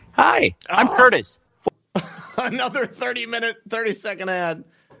 Hi, I'm Curtis. Another 30-second ad.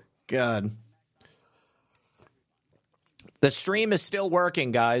 God. The stream is still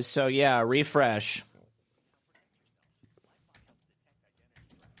working, guys, so yeah, refresh.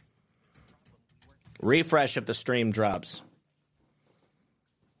 Refresh if the stream drops.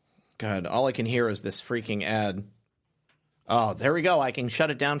 God, all I can hear is this freaking ad. Oh, there we go. I can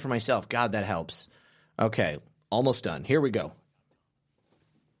shut it down for myself. God, that helps. Okay, almost done. Here we go.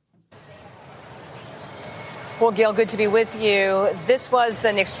 Well, Gail, good to be with you. This was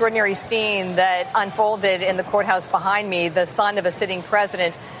an extraordinary scene that unfolded in the courthouse behind me. The son of a sitting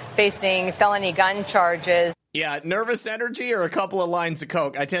president facing felony gun charges. Yeah, nervous energy or a couple of lines of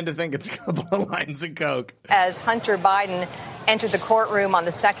coke? I tend to think it's a couple of lines of coke. As Hunter Biden entered the courtroom on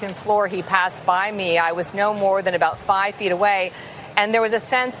the second floor, he passed by me. I was no more than about 5 feet away. And there was a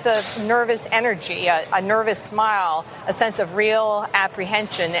sense of nervous energy, a nervous smile, a sense of real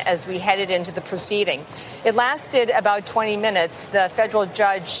apprehension as we headed into the proceeding. It lasted about 20 minutes. The federal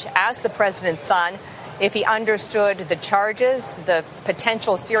judge asked the president's son if he understood the charges, the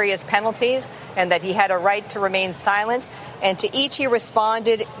potential serious penalties, and that he had a right to remain silent. And to each he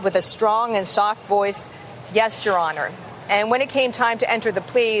responded with a strong and soft voice, "Yes, Your Honor." And when it came time to enter the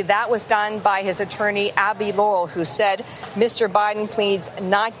plea, that was done by his attorney, Abby Lowell, who said Mr. Biden pleads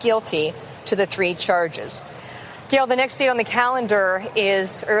not guilty to the 3 charges. Gail, the next date on the calendar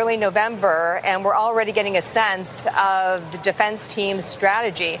is early November, and we're already getting a sense of the defense team's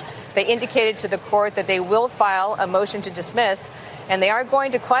strategy. They indicated to the court that they will file a motion to dismiss, and they are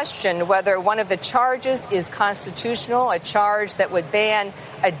going to question whether one of the charges is constitutional, a charge that would ban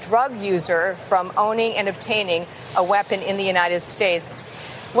a drug user from owning and obtaining a weapon in the United States.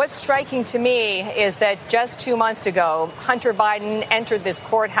 What's striking to me is that just 2 months ago, Hunter Biden entered this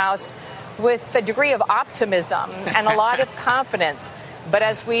courthouse with a degree of optimism and a lot of confidence. But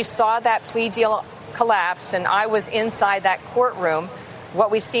as we saw that plea deal collapse and I was inside that courtroom, what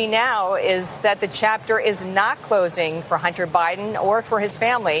we see now is that the chapter is not closing for Hunter Biden or for his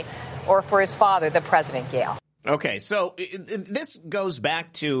family or for his father, the president, Gail. Okay, so this goes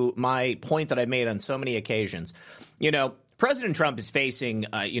back to my point that I've made on so many occasions. You know, President Trump is facing,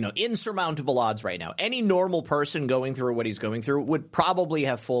 insurmountable odds right now. Any normal person going through what he's going through would probably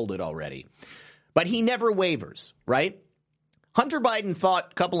have folded already. But he never wavers, right? Hunter Biden thought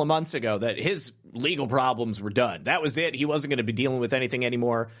a couple of months ago that his legal problems were done. That was it. He wasn't going to be dealing with anything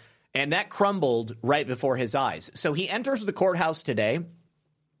anymore. And that crumbled right before his eyes. So he enters the courthouse today, and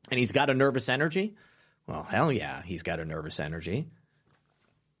he's got a nervous energy. Well, hell yeah, he's got a nervous energy.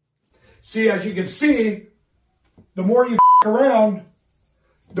 See, as you can see, the more you around,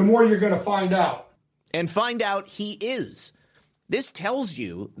 the more you're going to find out. And find out he is. This tells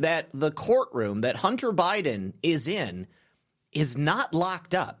you that the courtroom that Hunter Biden is in is not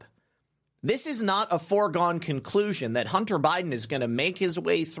locked up. This is not a foregone conclusion that Hunter Biden is going to make his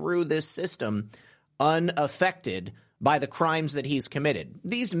way through this system unaffected by the crimes that he's committed.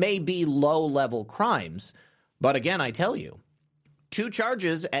 These may be low-level crimes, but again, I tell you, 2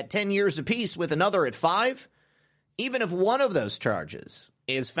 charges at 10 years apiece with another at 5, even if one of those charges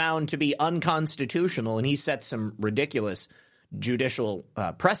is found to be unconstitutional and he sets some ridiculous judicial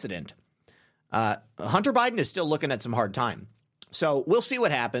precedent, Hunter Biden is still looking at some hard time. So we'll see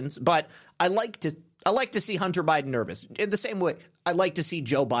what happens, but I like to see Hunter Biden nervous. In the same way, I like to see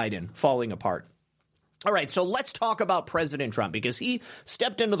Joe Biden falling apart. All right, so let's talk about President Trump because he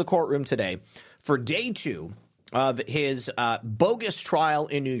stepped into the courtroom today for day 2 of his bogus trial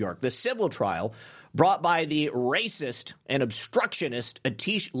in New York, the civil trial brought by the racist and obstructionist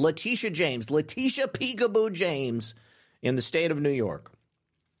Letitia Peekaboo James in the state of New York.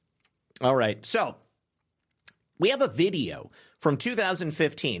 All right, so we have a video from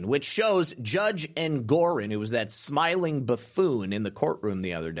 2015, which shows Judge Engoron, who was that smiling buffoon in the courtroom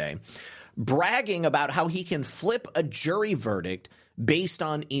the other day, bragging about how he can flip a jury verdict based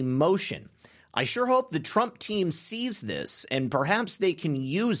on emotion. I sure hope the Trump team sees this and perhaps they can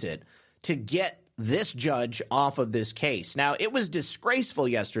use it to get this judge off of this case. Now, it was disgraceful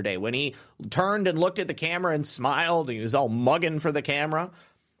yesterday when he turned and looked at the camera and smiled. He was all mugging for the camera.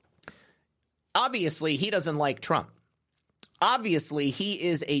 Obviously, he doesn't like Trump. Obviously, he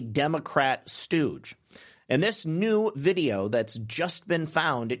is a Democrat stooge. And this new video that's just been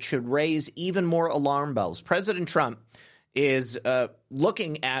found, it should raise even more alarm bells. President Trump is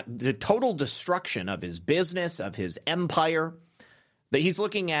looking at the total destruction of his business, of his empire. that he's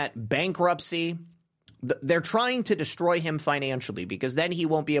looking at bankruptcy. They're trying to destroy him financially because then he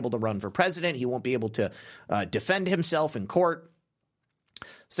won't be able to run for president. He won't be able to defend himself in court.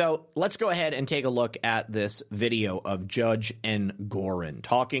 So let's go ahead and take a look at this video of Judge Engoron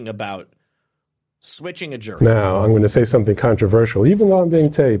talking about switching a jury. Now, I'm going to say something controversial, even though I'm being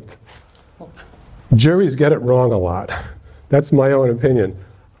taped. Juries get it wrong a lot. That's my own opinion.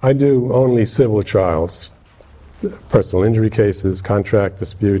 I do only civil trials, personal injury cases, contract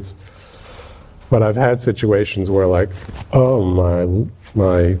disputes. But I've had situations where, like, oh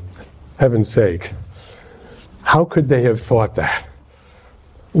my heaven's sake, how could they have thought that?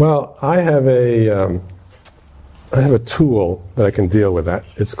 Well, I have a tool that I can deal with that.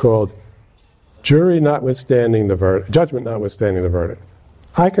 It's called judgment notwithstanding the verdict.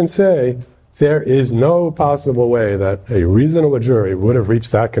 I can say there is no possible way that a reasonable jury would have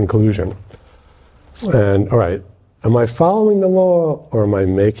reached that conclusion. And all right, am I following the law or am I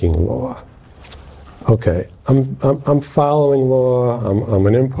making law? Okay, I'm following law. I'm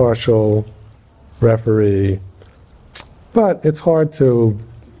an impartial referee, but it's hard to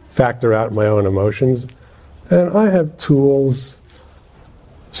factor out my own emotions. And I have tools.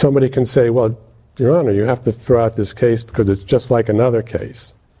 Somebody can say, well, Your Honor, you have to throw out this case because it's just like another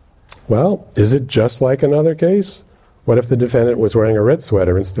case. Well, is it just like another case? What if the defendant was wearing a red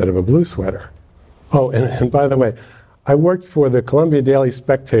sweater instead of a blue sweater? Oh, and by the way, I worked for the Columbia Daily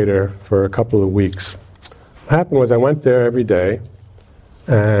Spectator for a couple of weeks. What happened was I went there every day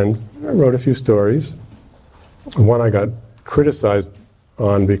and I wrote a few stories. One I got criticized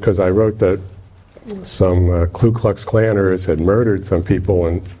on because I wrote that some Ku Klux Klanners had murdered some people,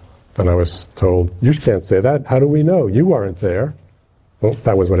 and I was told, you can't say that. How do we know? You weren't there. Well,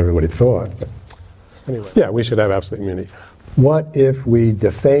 that was what everybody thought. But anyway, yeah, we should have absolute immunity. What if we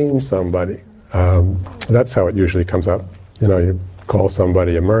defame somebody? That's how it usually comes up. You know, you call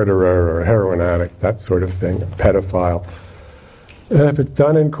somebody a murderer or a heroin addict, that sort of thing, a pedophile. And if it's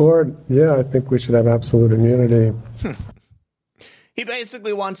done in court, yeah, I think we should have absolute immunity. He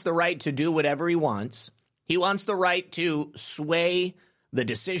basically wants the right to do whatever he wants. He wants the right to sway the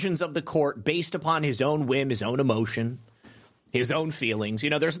decisions of the court based upon his own whim, his own emotion, his own feelings. You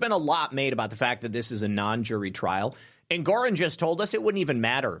know, there's been a lot made about the fact that this is a non-jury trial. And Engoron just told us it wouldn't even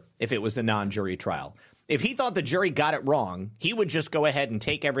matter if it was a non-jury trial. If he thought the jury got it wrong, he would just go ahead and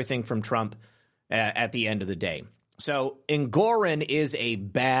take everything from Trump at the end of the day. So Engoron is a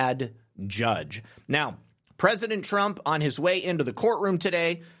bad judge. Now, President Trump, on his way into the courtroom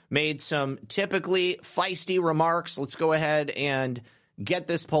today, made some typically feisty remarks. Let's go ahead and get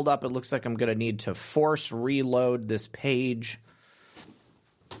this pulled up. It looks like I'm going to need to force reload this page.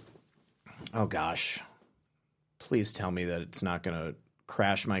 Oh, gosh. Please tell me that it's not going to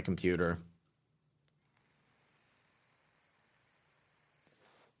crash my computer.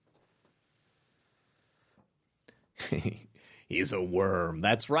 He's a worm.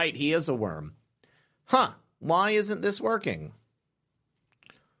 That's right. He is a worm. Huh. Why isn't this working?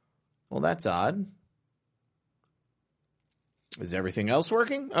 Well, that's odd. Is everything else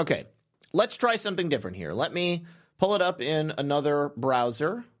working? Okay. Let's try something different here. Let me pull it up in another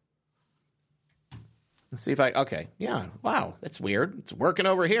browser. Let's see if okay. Yeah. Wow. That's weird. It's working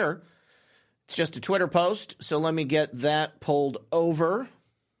over here. It's just a Twitter post. So let me get that pulled over.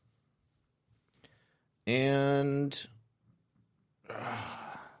 And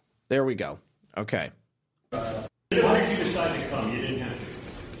there we go. Okay. Why did you decide to come? You didn't have to.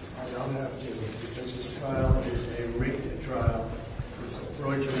 I don't have to, because this trial is a rigged trial. It's a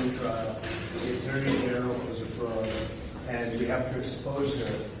fraudulent trial. The Attorney General is a fraud, and we have to expose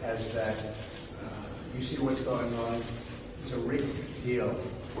her as that. You see what's going on? It's a rigged deal.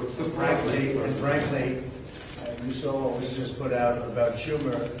 What's the frankly, you saw what was just put out about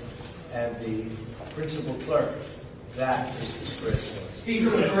Schumer and the principal clerk. That is disgraceful. Speaker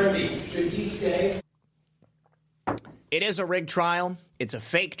McCarthy, should he stay? It is a rigged trial. It's a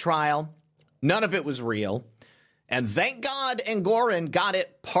fake trial. None of it was real. And thank God Engoron got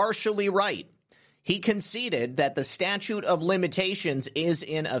it partially right. He conceded that the statute of limitations is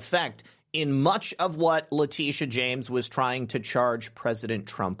in effect in much of what Letitia James was trying to charge President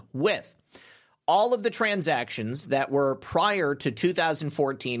Trump with. All of the transactions that were prior to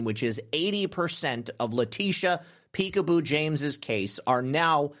 2014, which is 80% of Letitia Peekaboo James's case, are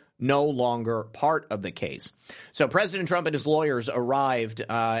now no longer part of the case. So President Trump and his lawyers arrived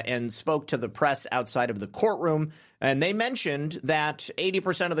and spoke to the press outside of the courtroom, and they mentioned that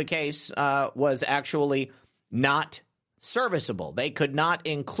 80% of the case was actually not serviceable. They could not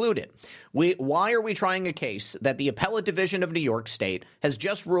include it. Why are we trying a case that the appellate division of New York State has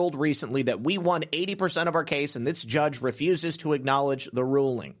just ruled recently that we won 80% of our case and this judge refuses to acknowledge the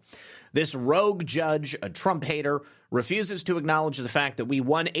ruling? This rogue judge, a Trump hater, refuses to acknowledge the fact that we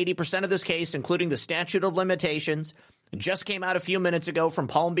won 80% of this case, including the statute of limitations. It just came out a few minutes ago from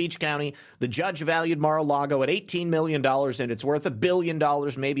Palm Beach County. The judge valued Mar-a-Lago at $18 million, and it's worth $1 billion,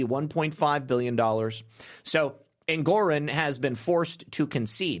 maybe $1.5 billion. So Engoron has been forced to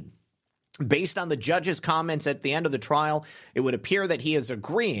concede. Based on the judge's comments at the end of the trial, it would appear that he is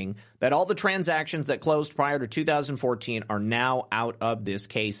agreeing that all the transactions that closed prior to 2014 are now out of this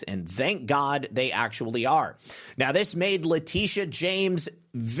case, and thank God they actually are. Now, this made Letitia James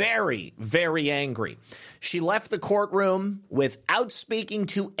very, very angry. She left the courtroom without speaking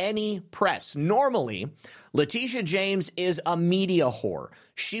to any press. Normally, Letitia James is a media whore.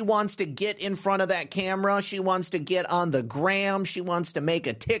 She wants to get in front of that camera. She wants to get on the gram. She wants to make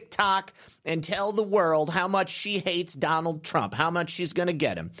a TikTok and tell the world how much she hates Donald Trump, how much she's going to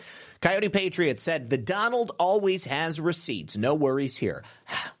get him. Coyote Patriot said, the Donald always has receipts. No worries here.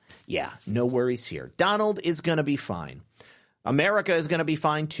 Yeah, no worries here. Donald is going to be fine. America is going to be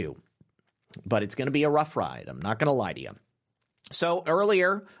fine too. But it's going to be a rough ride. I'm not going to lie to you. So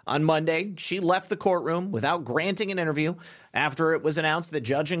earlier on Monday, she left the courtroom without granting an interview after it was announced that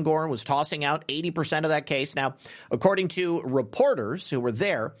Judge Engoron was tossing out 80% of that case. Now, according to reporters who were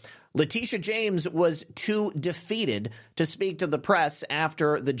there, Letitia James was too defeated to speak to the press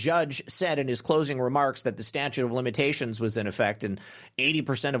after the judge said in his closing remarks that the statute of limitations was in effect and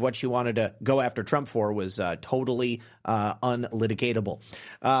 80% of what she wanted to go after Trump for was totally unlitigatable.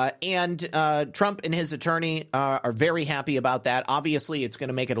 And Trump and his attorney are very happy about that. Obviously, it's going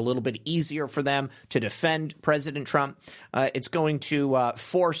to make it a little bit easier for them to defend President Trump. It's going to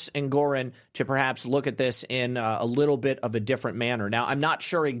force Engoron to perhaps look at this in a little bit of a different manner. Now, I'm not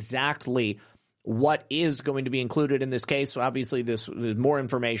sure exactly what is going to be included in this case. So obviously, more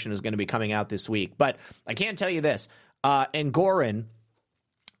information is going to be coming out this week. But I can tell you this. Engoron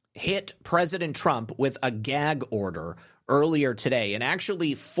hit President Trump with a gag order earlier today and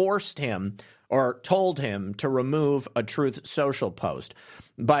actually forced him or told him to remove a Truth Social post.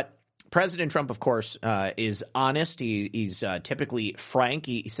 But President Trump, of course, is honest. He's typically frank.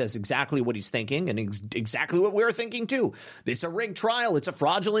 He says exactly what he's thinking and exactly what we're thinking, too. It's a rigged trial. It's a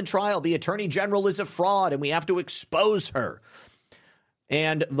fraudulent trial. The attorney general is a fraud, and we have to expose her.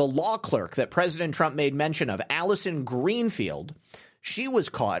 And the law clerk that President Trump made mention of, Allison Greenfield, she was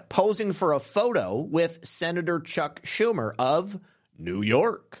caught posing for a photo with Senator Chuck Schumer of New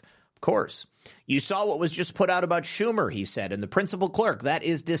York. Of course. You saw what was just put out about Schumer, he said, and the principal clerk. That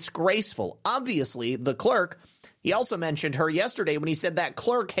is disgraceful. Obviously, the clerk, he also mentioned her yesterday when he said that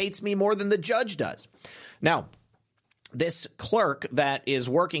clerk hates me more than the judge does. Now, this clerk that is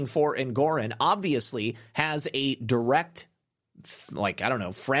working for Engoron obviously has a direct,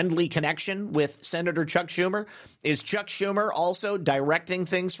 friendly connection with Senator Chuck Schumer. Is Chuck Schumer also directing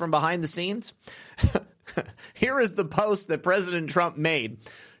things from behind the scenes? Here is the post that President Trump made.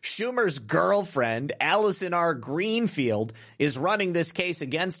 Schumer's girlfriend, Allison R. Greenfield, is running this case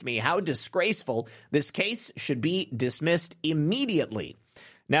against me. How disgraceful. This case should be dismissed immediately.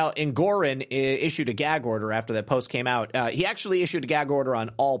 Now, Engoron issued a gag order after that post came out. He actually issued a gag order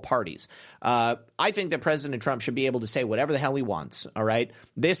on all parties. I think that President Trump should be able to say whatever the hell he wants, all right?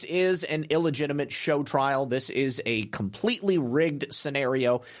 This is an illegitimate show trial. This is a completely rigged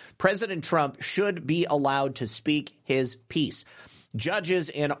scenario. President Trump should be allowed to speak his piece. Judges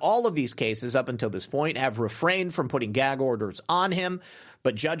in all of these cases up until this point have refrained from putting gag orders on him,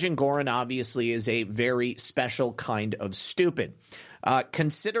 but Judge Engoron obviously is a very special kind of stupid.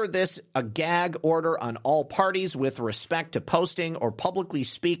 Consider this a gag order on all parties with respect to posting or publicly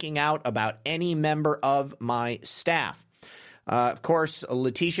speaking out about any member of my staff. Of course,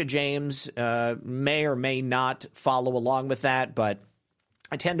 Letitia James may or may not follow along with that, but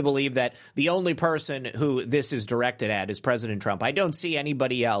I tend to believe that the only person who this is directed at is President Trump. I don't see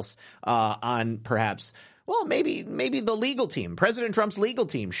anybody else on perhaps, maybe the legal team. President Trump's legal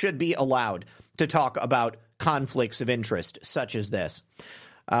team should be allowed to talk about conflicts of interest such as this.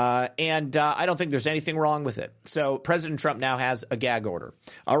 And I don't think there's anything wrong with it. So President Trump now has a gag order.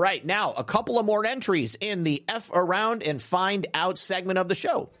 All right, now a couple of more entries in the F Around and Find Out segment of the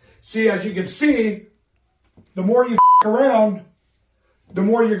show. See, as you can see, the more you around, the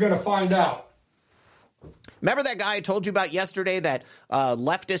more you're going to find out. Remember that guy I told you about yesterday, that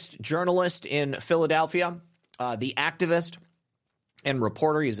leftist journalist in Philadelphia, the activist and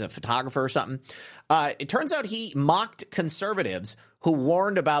reporter? He's a photographer or something. It turns out he mocked conservatives who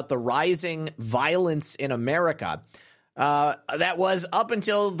warned about the rising violence in America. That was up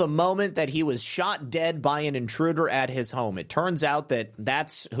until the moment that he was shot dead by an intruder at his home. It turns out that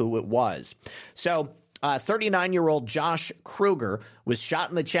that's who it was. So 39-year-old Josh Kruger was shot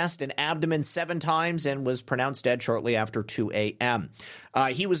in the chest and abdomen 7 times and was pronounced dead shortly after 2 a.m.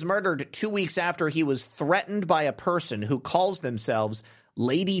 He was murdered 2 weeks after he was threatened by a person who calls themselves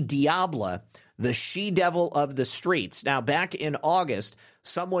Lady Diabla, the she-devil of the streets. Now, back in August,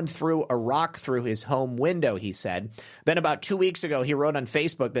 someone threw a rock through his home window, he said. Then about 2 weeks ago, he wrote on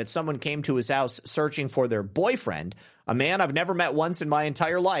Facebook that someone came to his house searching for their boyfriend, a man I've never met once in my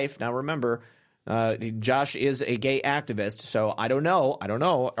entire life. Now, remember, Josh is a gay activist, so I don't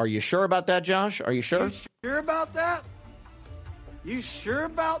know. Are you sure about that, Josh? Are you sure? You sure about that? You sure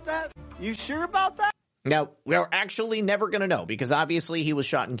about that? You sure about that? Now, we're actually never going to know because obviously he was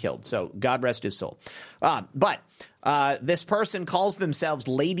shot and killed, so God rest his soul. But this person calls themselves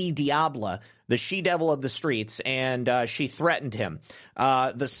Lady Diabla, the she-devil of the streets, and she threatened him.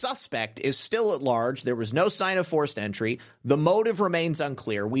 The suspect is still at large. There was no sign of forced entry. The motive remains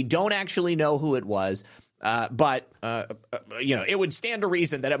unclear. We don't actually know who it was. But it would stand to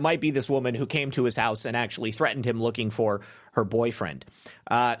reason that it might be this woman who came to his house and actually threatened him looking for her boyfriend.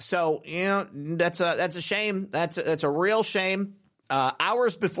 So that's a shame. That's a real shame.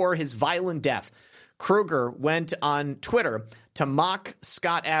 Hours before his violent death, Kruger went on Twitter to mock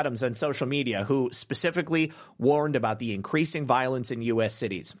Scott Adams on social media, who specifically warned about the increasing violence in U.S.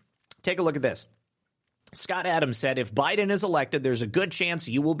 cities. Take a look at this. Scott Adams said, "If Biden is elected, there's a good chance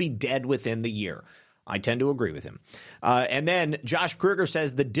you will be dead within the year." I tend to agree with him. And then Josh Kruger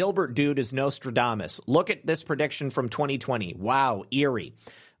says the Dilbert dude is Nostradamus. Look at this prediction from 2020. Wow, eerie.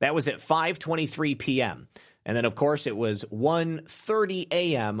 That was at 5:23 p.m. And then, of course, it was 1:30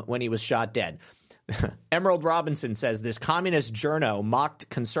 a.m. when he was shot dead. Emerald Robinson says this communist journo mocked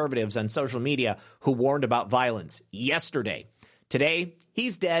conservatives on social media who warned about violence yesterday. Today,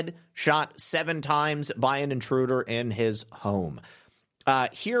 he's dead, shot 7 times by an intruder in his home.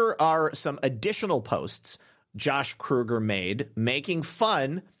 Here are some additional posts Josh Kruger made making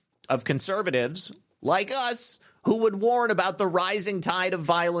fun of conservatives like us who would warn about the rising tide of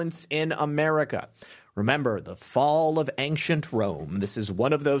violence in America. Remember, the fall of ancient Rome. This is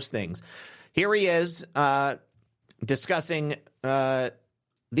one of those things. Here he is discussing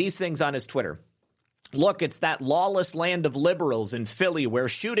these things on his Twitter. Look, it's that lawless land of liberals in Philly where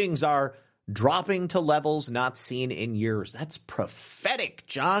shootings are dropping to levels not seen in years. That's prophetic,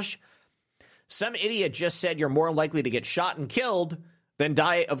 Josh. Some idiot just said you're more likely to get shot and killed than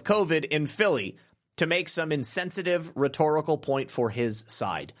die of COVID in Philly to make some insensitive rhetorical point for his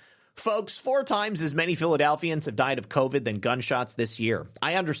side. Folks, 4 times as many Philadelphians have died of COVID than gunshots this year.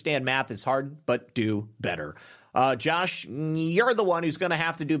 I understand math is hard, but do better. Josh, you're the one who's going to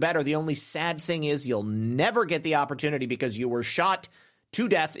have to do better. The only sad thing is you'll never get the opportunity because you were shot to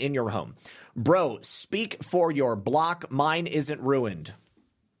death in your home. Bro, speak for your block. Mine isn't ruined.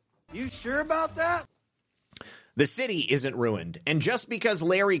 You sure about that? The city isn't ruined. And just because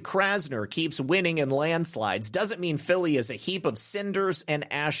Larry Krasner keeps winning in landslides doesn't mean Philly is a heap of cinders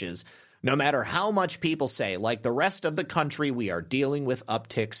and ashes. No matter how much people say, like the rest of the country, we are dealing with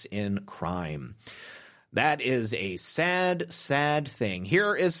upticks in crime. That is a sad, sad thing.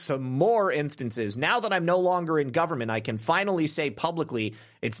 Here is some more instances. Now that I'm no longer in government, I can finally say publicly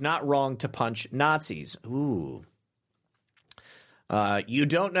it's not wrong to punch Nazis. Ooh. You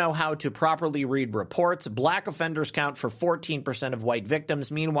don't know how to properly read reports. Black offenders count for 14% of white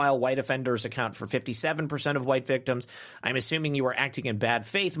victims. Meanwhile, white offenders account for 57% of white victims. I'm assuming you are acting in bad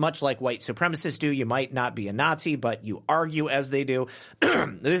faith, much like white supremacists do. You might not be a Nazi, but you argue as they do.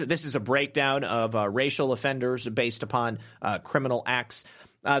 This is a breakdown of racial offenders based upon criminal acts.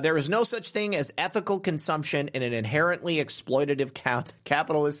 There is no such thing as ethical consumption in an inherently exploitative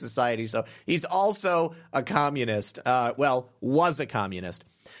capitalist society. So he's also a communist. Was a communist.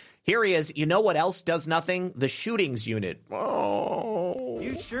 Here he is. You know what else does nothing? The shootings unit. Oh.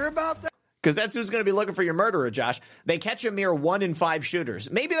 You sure about that? Because that's who's going to be looking for your murderer, Josh. They catch a mere 1 in 5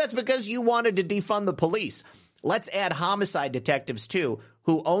 shooters. Maybe that's because you wanted to defund the police. Let's add homicide detectives, too,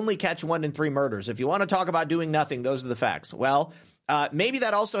 who only catch 1 in 3 murders. If you want to talk about doing nothing, those are the facts. Well, maybe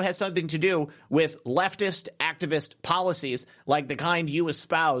that also has something to do with leftist activist policies like the kind you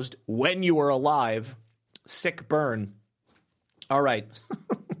espoused when you were alive. Sick burn. All right.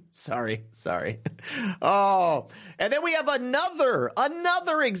 Sorry. Oh, and then we have another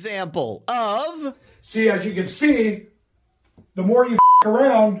example of. See, as you can see, the more you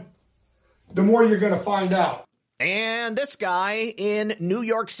around, the more you're going to find out. And this guy in New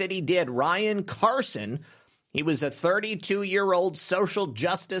York City did. Ryan Carson. He was a 32-year-old social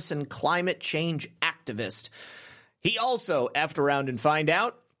justice and climate change activist. He also effed around and find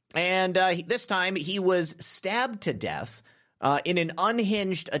out. And this time he was stabbed to death in an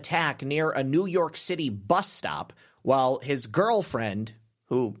unhinged attack near a New York City bus stop while his girlfriend,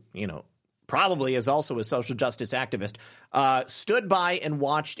 who, probably is also a social justice activist, stood by and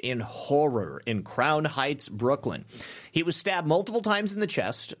watched in horror in Crown Heights, Brooklyn. He was stabbed multiple times in the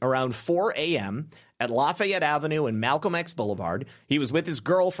chest around 4 a.m. at Lafayette Avenue and Malcolm X Boulevard. He was with his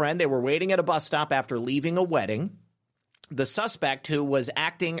girlfriend. They were waiting at a bus stop after leaving a wedding. The suspect, who was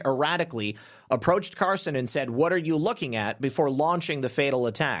acting erratically, approached Carson and said, "What are you looking at?" before launching the fatal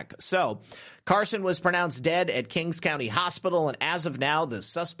attack. So Carson was pronounced dead at Kings County Hospital, and as of now, the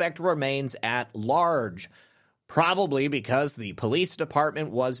suspect remains at large. Probably because the police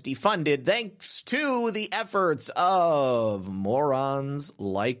department was defunded thanks to the efforts of morons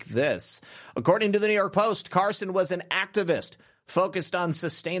like this. According to the New York Post, Carson was an activist focused on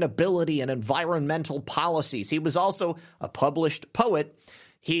sustainability and environmental policies. He was also a published poet.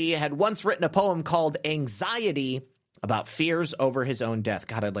 He had once written a poem called Anxiety about fears over his own death.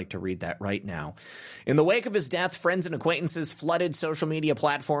 God, I'd like to read that right now. In the wake of his death, friends and acquaintances flooded social media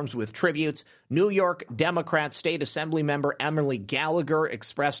platforms with tributes. New York Democrat State Assembly member Emily Gallagher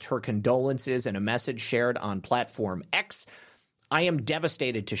expressed her condolences in a message shared on platform X. "I am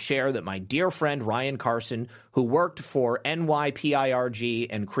devastated to share that my dear friend Ryan Carson, who worked for NYPIRG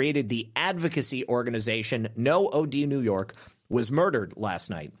and created the advocacy organization No OD New York, was murdered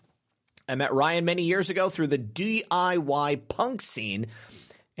last night. I met Ryan many years ago through the DIY punk scene."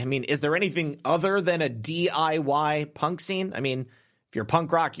 I mean, is there anything other than a DIY punk scene? I mean, if you're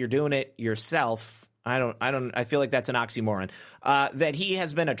punk rock, you're doing it yourself. I feel like that's an oxymoron. That he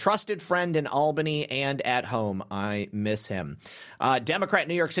has been a trusted friend in Albany and at home. I miss him. Democrat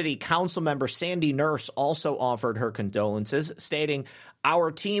New York City Council member Sandy Nurse also offered her condolences, stating,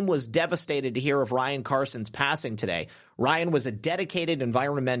 "Our team was devastated to hear of Ryan Carson's passing today. Ryan was a dedicated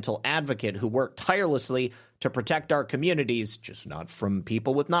environmental advocate who worked tirelessly to protect our communities, just not from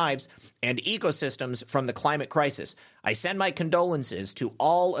people with knives, and ecosystems from the climate crisis. I send my condolences to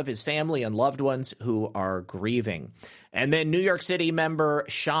all of his family and loved ones who are grieving." And then New York City member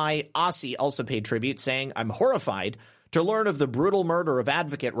Shai Ossie also paid tribute, saying, "I'm horrified to learn of the brutal murder of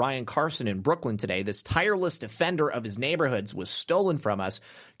advocate Ryan Carson in Brooklyn today. This tireless defender of his neighborhoods was stolen from us,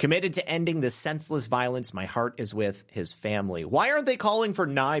 committed to ending this senseless violence. My heart is with his family." Why aren't they calling for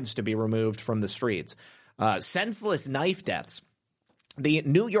knives to be removed from the streets? Senseless knife deaths. The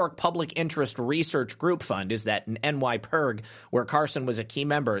New York Public Interest Research Group Fund is that in NYPIRG, where Carson was a key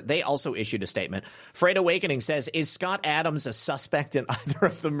member. They also issued a statement. Freight Awakening says, "Is Scott Adams a suspect in either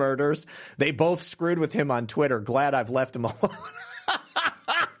of the murders? They both screwed with him on Twitter. Glad I've left him alone."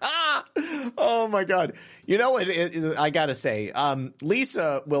 Oh, my God. You know what? I got to say,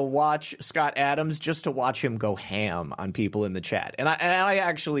 Lisa will watch Scott Adams just to watch him go ham on people in the chat. And I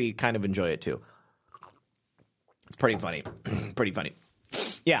actually kind of enjoy it, too. It's pretty funny. Pretty funny.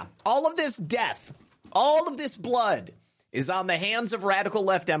 Yeah. All of this death, all of this blood is on the hands of radical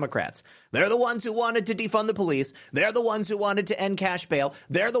left Democrats. They're the ones who wanted to defund the police. They're the ones who wanted to end cash bail.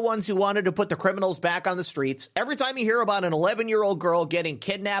 They're the ones who wanted to put the criminals back on the streets. Every time you hear about an 11-year-old girl getting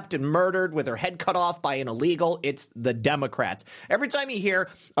kidnapped and murdered with her head cut off by an illegal, it's the Democrats. Every time you hear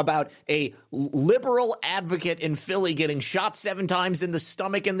about a liberal advocate in Philly getting shot 7 times in the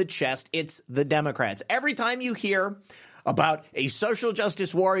stomach and the chest, it's the Democrats. Every time you hear about a social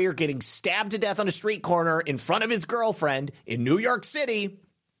justice warrior getting stabbed to death on a street corner in front of his girlfriend in New York City,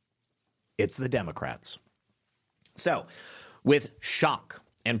 it's the Democrats. So, with shock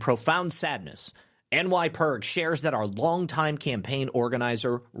and profound sadness, NYPIRG shares that our longtime campaign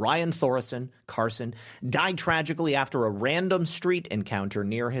organizer, Ryan Carson, died tragically after a random street encounter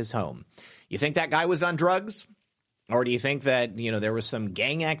near his home. You think that guy was on drugs? Or do you think that, there was some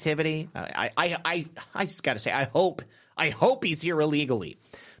gang activity? I just got to say, I hope he's here illegally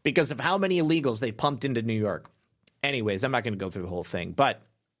because of how many illegals they pumped into New York. Anyways, I'm not going to go through the whole thing. But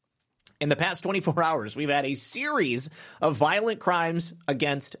in the past 24 hours, we've had a series of violent crimes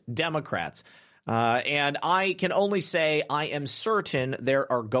against Democrats. And I can only say I am certain there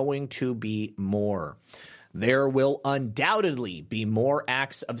are going to be more. There will undoubtedly be more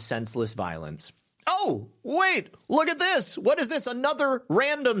acts of senseless violence. Oh, wait, look at this. What is this? Another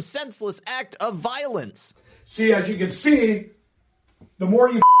random senseless act of violence. See, as you can see, the more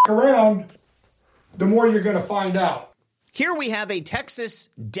you around, the more you're going to find out. Here we have a Texas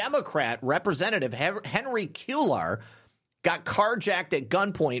Democrat representative, Henry Cuellar, got carjacked at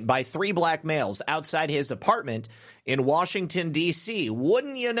gunpoint by 3 black males outside his apartment in Washington, D.C.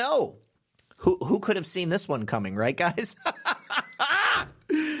 Wouldn't you know? Who could have seen this one coming, right, guys?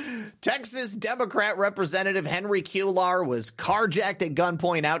 Texas Democrat Representative Henry Cuellar was carjacked at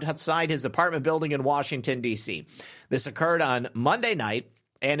gunpoint outside his apartment building in Washington, D.C. This occurred on Monday night,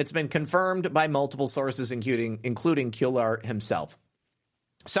 and it's been confirmed by multiple sources, including Cuellar himself.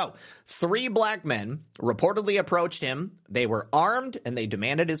 So, 3 black men reportedly approached him. They were armed, and they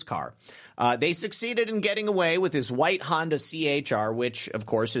demanded his car. They succeeded in getting away with his white Honda CHR, which, of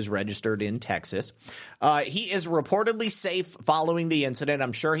course, is registered in Texas. He is reportedly safe following the incident.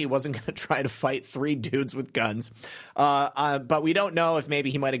 I'm sure he wasn't going to try to fight 3 dudes with guns. But we don't know if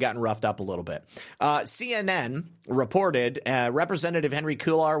maybe he might have gotten roughed up a little bit. CNN reported Representative Henry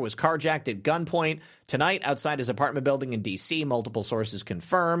Cuellar was carjacked at gunpoint tonight outside his apartment building in D.C. Multiple sources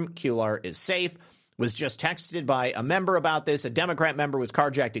confirm Cuellar is safe. Was just texted by a member about this. A Democrat member was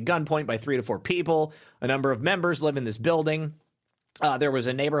carjacked at gunpoint by 3 to 4 people. A number of members live in this building. There was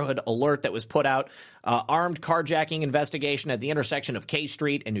a neighborhood alert that was put out. Armed carjacking investigation at the intersection of K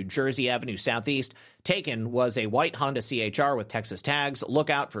Street and New Jersey Avenue Southeast. Taken was a white Honda CHR with Texas tags. Look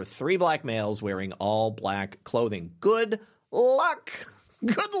out for 3 black males wearing all black clothing. Good luck.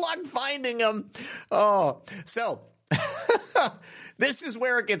 Good luck finding them. Oh, so this is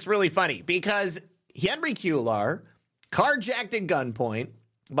where it gets really funny because Henry Cuellar, carjacked at gunpoint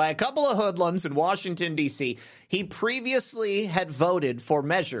by a couple of hoodlums in Washington, D.C. He previously had voted for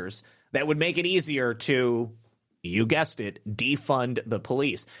measures that would make it easier to, you guessed it, defund the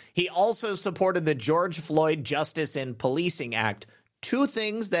police. He also supported the George Floyd Justice in Policing Act, 2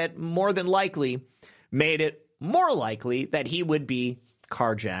 things that more than likely made it more likely that he would be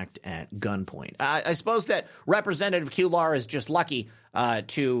carjacked at gunpoint. I suppose that Representative Cuellar is just lucky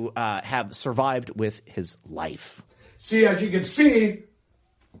to have survived with his life. See, as you can see,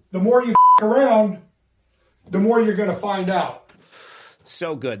 the more you around, the more you're going to find out.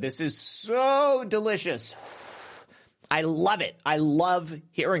 So good. This is so delicious. I love it. I love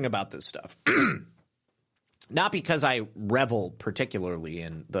hearing about this stuff. Not because I revel particularly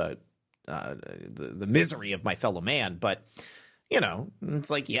in the misery of my fellow man, but you know, it's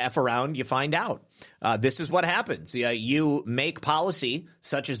like you F around, you find out. This is what happens. You make policy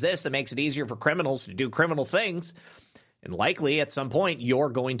such as this that makes it easier for criminals to do criminal things. And likely at some point, you're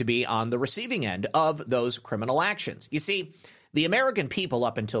going to be on the receiving end of those criminal actions. You see, the American people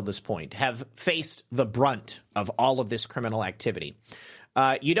up until this point have faced the brunt of all of this criminal activity.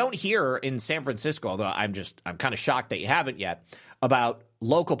 You don't hear in San Francisco, although I'm kind of shocked that you haven't yet, about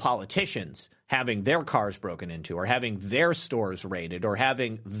local politicians having their cars broken into or having their stores raided or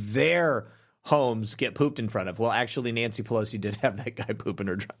having their homes get pooped in front of. Well, actually, Nancy Pelosi did have that guy poop in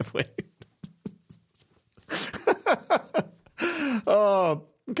her driveway. Oh,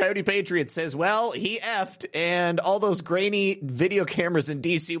 Coyote Patriot says, well, he effed and all those grainy video cameras in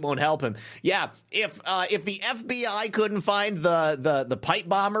D.C. won't help him. Yeah, if the FBI couldn't find the pipe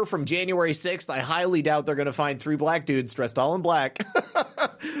bomber from January 6th, I highly doubt they're going to find 3 black dudes dressed all in black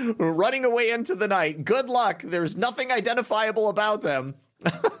running away into the night. Good luck. There's nothing identifiable about them.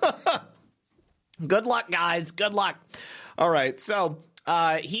 Good luck, guys. Good luck. All right. So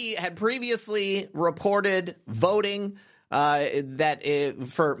he had previously reported voting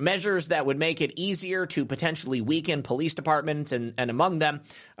for measures that would make it easier to potentially weaken police departments, and among them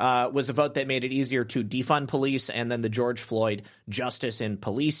was a vote that made it easier to defund police, and then the George Floyd Justice in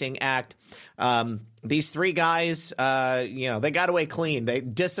Policing Act. These 3 guys, they got away clean. They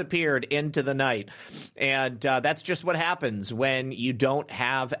disappeared into the night. And that's just what happens when you don't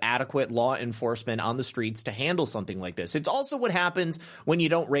have adequate law enforcement on the streets to handle something like this. It's also what happens when you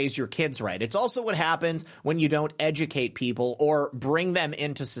don't raise your kids right. It's also what happens when you don't educate people or bring them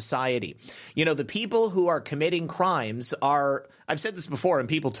into society. You know, the people who are committing crimes are, I've said this before and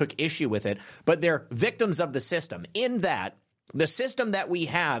people took issue with it, but they're victims of the system in that the system that we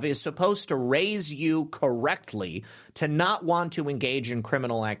have is supposed to raise you correctly to not want to engage in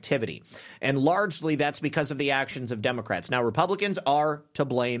criminal activity. And largely that's because of the actions of Democrats. Now, Republicans are to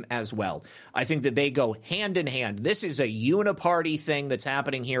blame as well. I think that they go hand in hand. This is a uniparty thing that's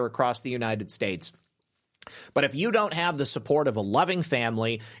happening here across the United States. But if you don't have the support of a loving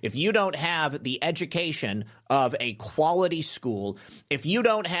family, if you don't have the education of a quality school, if you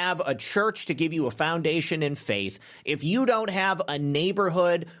don't have a church to give you a foundation in faith, if you don't have a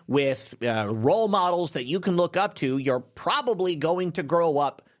neighborhood with role models that you can look up to, you're probably going to grow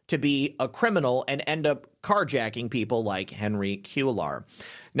up to be a criminal and end up carjacking people like Henry Cuellar.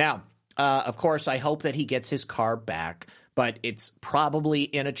 Now, of course, I hope that he gets his car back. But it's probably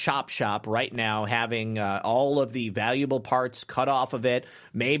in a chop shop right now, having all of the valuable parts cut off of it.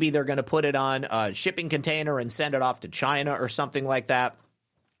 Maybe they're going to put it on a shipping container and send it off to China or something like that.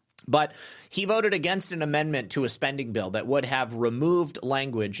 But he voted against an amendment to a spending bill that would have removed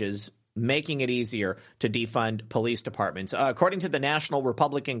languages making it easier to defund police departments. According to the National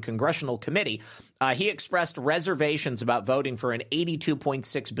Republican Congressional Committee, he expressed reservations about voting for an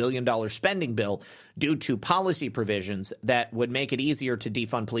 $82.6 billion spending bill due to policy provisions that would make it easier to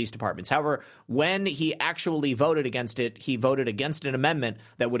defund police departments. However, when he actually voted against it, he voted against an amendment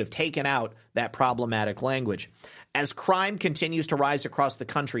that would have taken out that problematic language. As crime continues to rise across the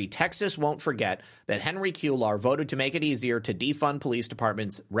country, Texas won't forget that Henry Cuellar voted to make it easier to defund police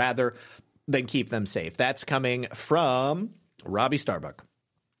departments rather than keep them safe. That's coming from Robbie Starbuck.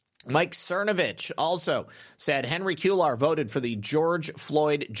 Mike Cernovich also said Henry Cuellar voted for the George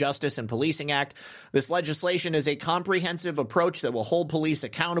Floyd Justice and Policing Act. This legislation is a comprehensive approach that will hold police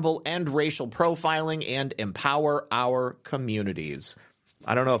accountable, end racial profiling, and empower our communities.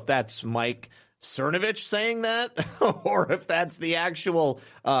 I don't know if that's Mike Cernovich saying that or if that's the actual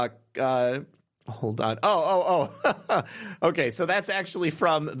hold on. Okay, so that's actually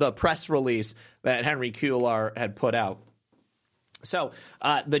from the press release that Henry Cuellar had put out. So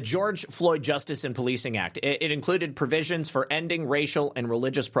the George Floyd Justice and Policing Act, it included provisions for ending racial and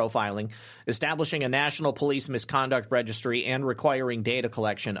religious profiling, establishing a national police misconduct registry, and requiring data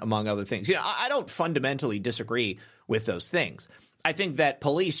collection, among other things. You know, I don't fundamentally disagree with those things. I think that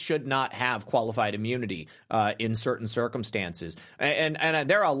police should not have qualified immunity in certain circumstances. And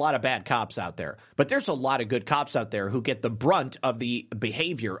there are a lot of bad cops out there, but there's a lot of good cops out there who get the brunt of the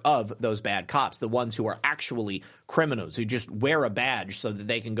behavior of those bad cops, the ones who are actually criminals, who just wear a badge so that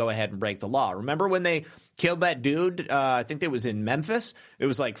they can go ahead and break the law. Remember when they killed that dude? I think it was in Memphis. It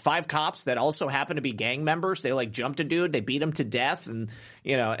was like 5 cops that also happened to be gang members. They like jumped a dude. They beat him to death. And,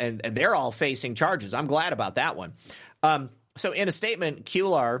 you know, and they're all facing charges. I'm glad about that one. So in a statement,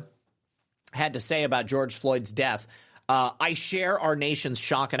 Cuellar had to say about George Floyd's death, I share our nation's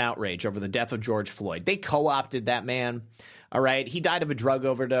shock and outrage over the death of George Floyd. They co-opted that man. All right. He died of a drug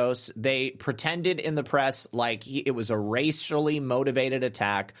overdose. They pretended in the press like it was a racially motivated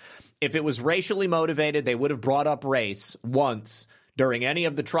attack. If it was racially motivated, they would have brought up race once during any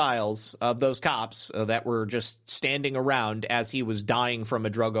of the trials of those cops that were just standing around as he was dying from a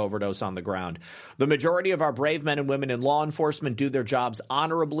drug overdose on the ground. The majority of our brave men and women in law enforcement do their jobs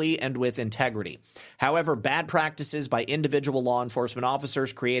honorably and with integrity. However, bad practices by individual law enforcement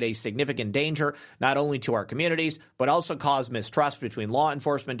officers create a significant danger, not only to our communities, but also cause mistrust between law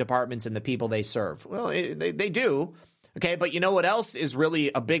enforcement departments and the people they serve. Well, they do. Okay, but you know what else is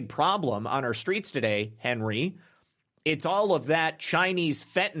really a big problem on our streets today, Henry? It's all of that Chinese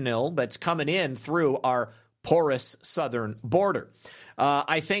fentanyl that's coming in through our porous southern border.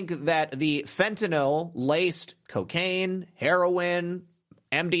 I think that the fentanyl-laced cocaine, heroin,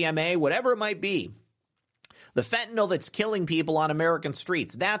 MDMA, whatever it might be, the fentanyl that's killing people on American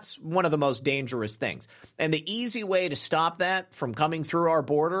streets, that's one of the most dangerous things. And the easy way to stop that from coming through our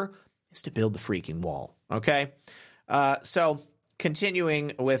border is to build the freaking wall, okay? So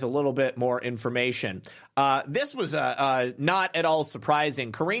continuing with a little bit more information. This was not at all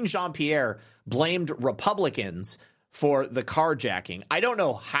surprising. Karine Jean-Pierre blamed Republicans for the carjacking. I don't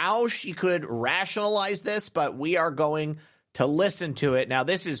know how she could rationalize this, but we are going to listen to it. Now,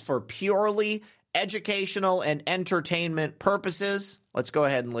 this is for purely educational and entertainment purposes. Let's go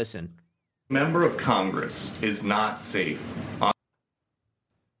ahead and listen. Member of Congress is not safe on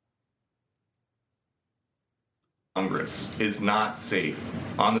Congress is not safe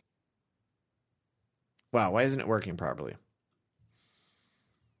on the. Wow, why isn't it working properly?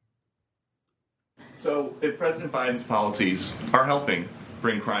 So, if President Biden's policies are helping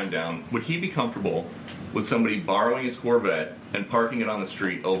bring crime down, would he be comfortable with somebody borrowing his Corvette and parking it on the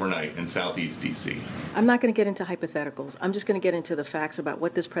street overnight in Southeast D.C.? I'm not going to get into hypotheticals. I'm just going to get into the facts about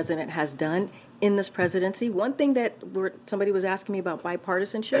what this president has done in this presidency. One thing that somebody was asking me about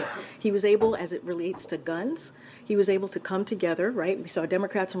bipartisanship, he was able, as it relates to guns, he was able to come together, right? We saw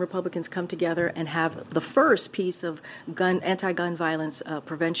Democrats and Republicans come together and have the first piece of anti-gun violence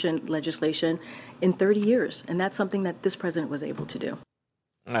prevention legislation in 30 years. And that's something that this president was able to do.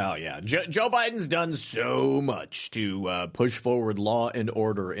 Oh, yeah. Joe Biden's done so much to push forward law and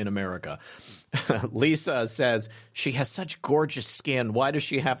order in America. Lisa says she has such gorgeous skin. Why does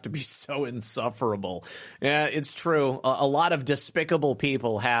she have to be so insufferable? Yeah, it's true. A lot of despicable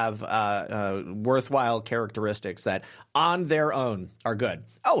people have worthwhile characteristics that on their own are good.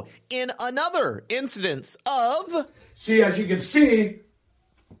 Oh, in another incidence of... See, as you can see,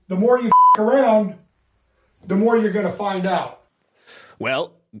 the more you around, the more you're going to find out.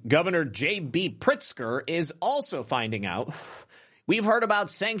 Well, Governor J.B. Pritzker is also finding out. We've heard about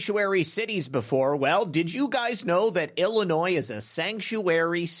sanctuary cities before. Well, did you guys know that Illinois is a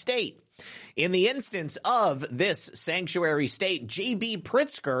sanctuary state? In the instance of this sanctuary state, J.B.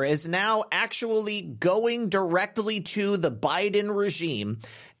 Pritzker is now actually going directly to the Biden regime,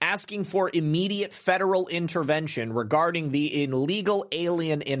 asking for immediate federal intervention regarding the illegal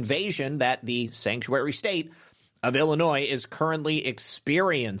alien invasion that the sanctuary state of Illinois is currently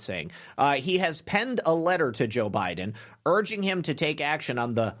experiencing. He has penned a letter to Joe Biden urging him to take action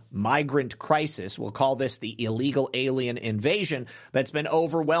on the migrant crisis. We'll call this the illegal alien invasion that's been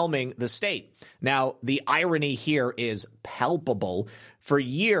overwhelming the state. Now, the irony here is palpable. For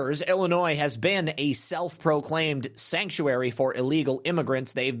years, Illinois has been a self-proclaimed sanctuary for illegal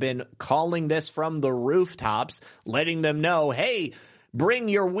immigrants. They've been calling this from the rooftops, letting them know, hey, bring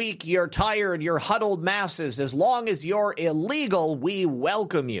your weak, your tired, your huddled masses. As long as you're illegal, we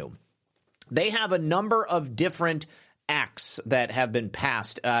welcome you. They have a number of different acts that have been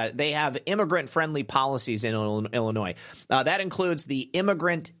passed. They have immigrant-friendly policies in Illinois. That includes the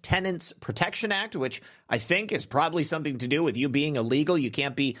Immigrant Tenants Protection Act, which I think is probably something to do with you being illegal. You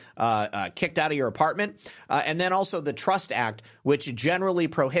can't be kicked out of your apartment. And then also the Trust Act, which generally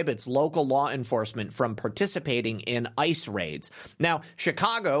prohibits local law enforcement from participating in ICE raids. Now,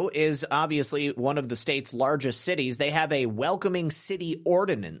 Chicago is obviously one of the state's largest cities. They have a welcoming city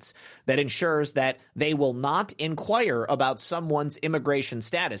ordinance that ensures that they will not inquire about someone's immigration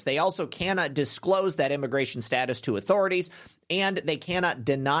status. They also cannot disclose that immigration status to authorities, and they cannot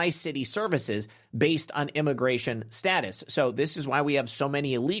deny city services based on immigration status. So this is why we have so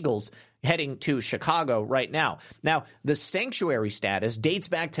many illegals heading to Chicago right now. Now, the sanctuary status dates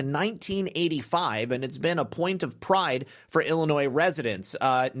back to 1985, and it's been a point of pride for Illinois residents.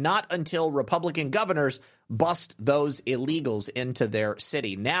 Not until Republican governors bust those illegals into their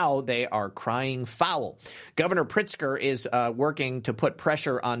city. Now they are crying foul. Governor Pritzker is working to put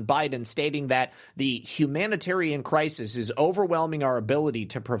pressure on Biden, stating that the humanitarian crisis is overwhelming our ability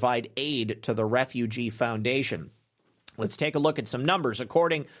to provide aid to the Refugee Foundation. Let's take a look at some numbers.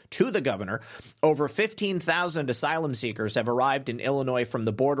 According to the governor, over 15,000 asylum seekers have arrived in Illinois from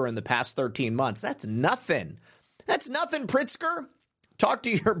the border in the past 13 months. That's nothing. That's nothing, Pritzker. Talk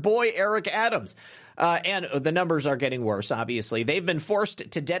to your boy, Eric Adams. And the numbers are getting worse, obviously. They've been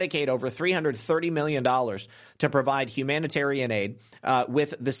forced to dedicate over $330 million to provide humanitarian aid,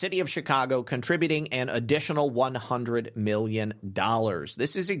 with the city of Chicago contributing an additional $100 million.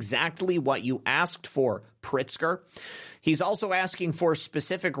 This is exactly what you asked for, Pritzker. He's also asking for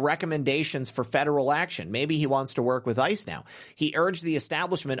specific recommendations for federal action. Maybe he wants to work with ICE now. He urged the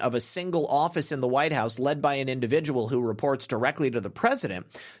establishment of a single office in the White House led by an individual who reports directly to the president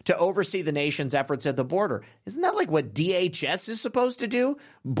to oversee the nation's efforts at the border. Isn't that like what DHS is supposed to do?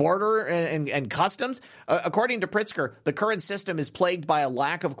 Border and customs? According to Pritzker, the current system is plagued by a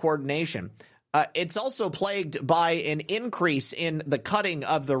lack of coordination. It's also plagued by an increase in the cutting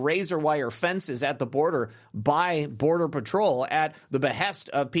of the razor wire fences at the border by Border Patrol at the behest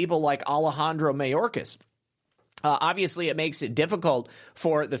of people like Alejandro Mayorkas. Obviously, it makes it difficult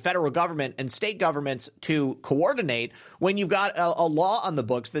for the federal government and state governments to coordinate when you've got a law on the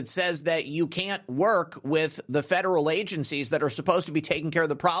books that says that you can't work with the federal agencies that are supposed to be taking care of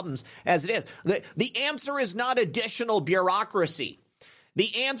the problems as it is. The answer is not additional bureaucracy.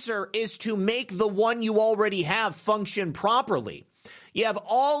 The answer is to make the one you already have function properly. You have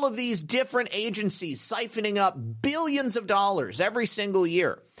all of these different agencies siphoning up billions of dollars every single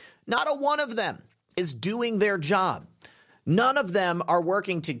year. Not a one of them is doing their job. None of them are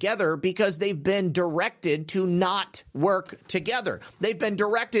working together because they've been directed to not work together. They've been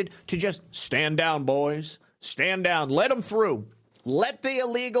directed to just stand down, boys. Stand down. Let them through. Let the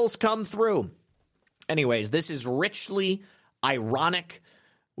illegals come through. Anyways, this is richly ironic.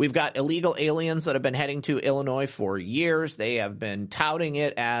 We've got illegal aliens that have been heading to Illinois for years. They have been touting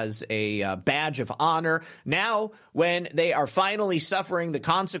it as a badge of honor. Now, when they are finally suffering the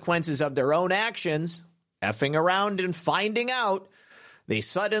consequences of their own actions, effing around and finding out, they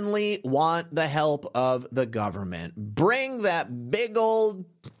suddenly want the help of the government. Bring that big old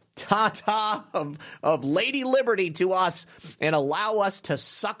ta-ta of Lady Liberty to us and allow us to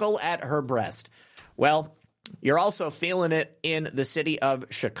suckle at her breast. Well, you're also feeling it in the city of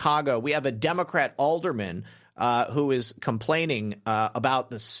Chicago. We have a Democrat alderman who is complaining about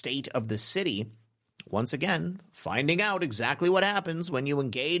the state of the city. Once again, finding out exactly what happens when you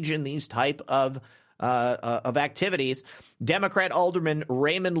engage in these type of activities. Democrat Alderman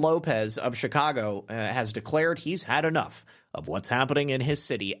Raymond Lopez of Chicago has declared he's had enough of what's happening in his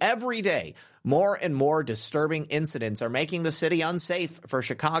city. Every day, more and more disturbing incidents are making the city unsafe for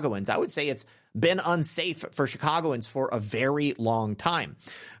Chicagoans. I would say it's been unsafe for Chicagoans for a very long time.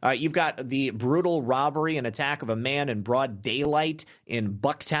 You've got the brutal robbery and attack of a man in broad daylight in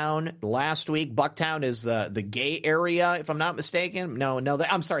Bucktown last week. Bucktown is the gay area, if I'm not mistaken. No,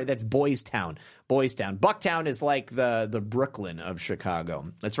 I'm sorry, that's Boys Town. Bucktown is like the Brooklyn of Chicago.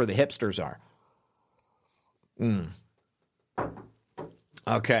 That's where the hipsters are.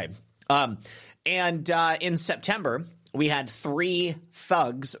 Okay. And in September, we had 3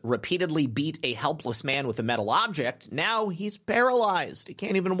 thugs repeatedly beat a helpless man with a metal object. Now he's paralyzed. He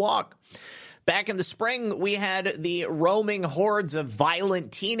can't even walk. Back in the spring, we had the roaming hordes of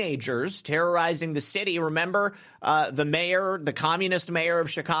violent teenagers terrorizing the city. Remember the communist mayor of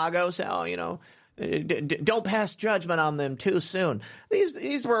Chicago said, don't pass judgment on them too soon.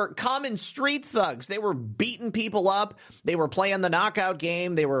 These were common street thugs. They were beating people up. They were playing the knockout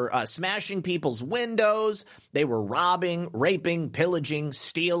game. They were smashing people's windows. They were robbing, raping, pillaging,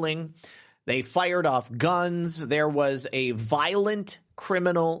 stealing. They fired off guns. There was a violent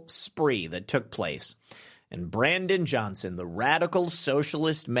criminal spree that took place. And Brandon Johnson, the radical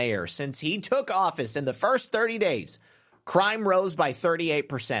socialist mayor, since he took office in the first 30 days, crime rose by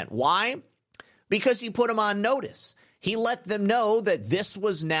 38%. Why? Because he put them on notice. He let them know that this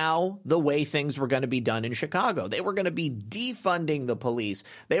was now the way things were going to be done in Chicago. They were going to be defunding the police.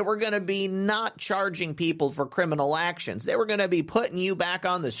 They were going to be not charging people for criminal actions. They were going to be putting you back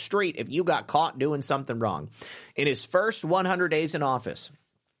on the street if you got caught doing something wrong. In his first 100 days in office,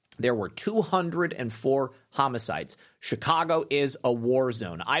 there were 204 homicides. Chicago is a war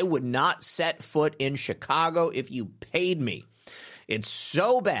zone. I would not set foot in Chicago if you paid me. It's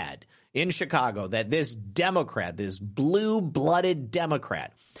so bad in Chicago that this Democrat, this blue-blooded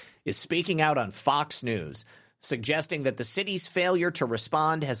Democrat, is speaking out on Fox News, suggesting that the city's failure to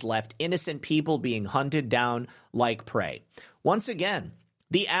respond has left innocent people being hunted down like prey. Once again,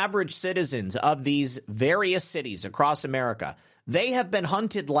 the average citizens of these various cities across America, they have been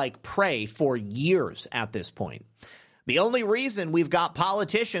hunted like prey for years at this point. The only reason we've got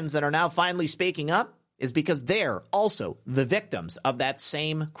politicians that are now finally speaking up is because they're also the victims of that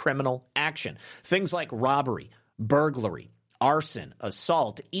same criminal action. Things like robbery, burglary, arson,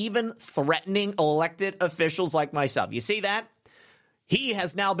 assault, even threatening elected officials like myself. You see that? He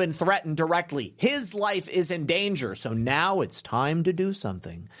has now been threatened directly. His life is in danger. So now it's time to do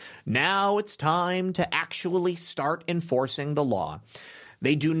something. Now it's time to actually start enforcing the law.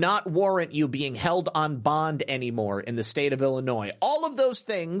 They do not warrant you being held on bond anymore in the state of Illinois. All of those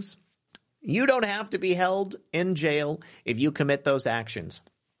things, you don't have to be held in jail if you commit those actions.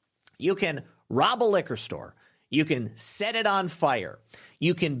 You can rob a liquor store. You can set it on fire.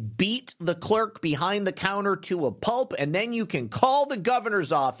 You can beat the clerk behind the counter to a pulp, and then you can call the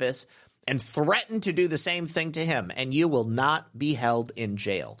governor's office and threaten to do the same thing to him, and you will not be held in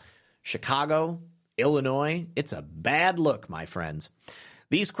jail. Chicago, Illinois, it's a bad look, my friends.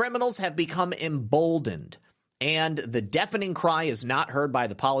 These criminals have become emboldened. And the deafening cry is not heard by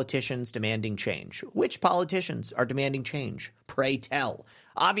the politicians demanding change. Which politicians are demanding change? Pray tell.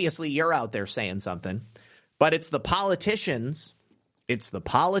 Obviously, you're out there saying something. But it's the politicians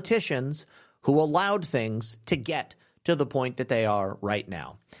who allowed things to get to the point that they are right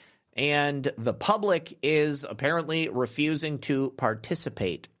now. And the public is apparently refusing to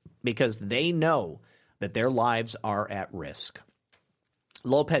participate because they know that their lives are at risk.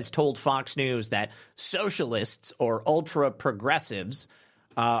 Lopez told Fox News that socialists or ultra-progressives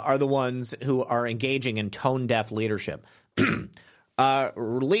are the ones who are engaging in tone-deaf leadership.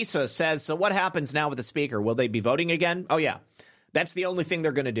 Lisa says, so what happens now with the speaker? Will they be voting again? Oh, yeah. That's the only thing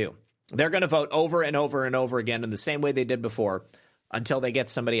they're going to do. They're going to vote over and over and over again in the same way they did before until they get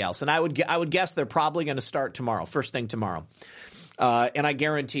somebody else. And I would guess they're probably going to start tomorrow, first thing tomorrow. And I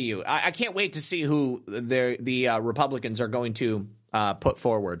guarantee you, I can't wait to see who the Republicans are going to put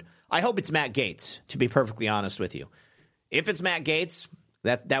forward. I hope it's Matt Gaetz, to be perfectly honest with you. If it's Matt Gaetz,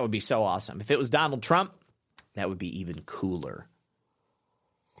 that would be so awesome. If it was Donald Trump, that would be even cooler.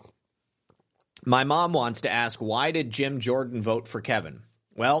 My mom wants to ask, why did Jim Jordan vote for Kevin?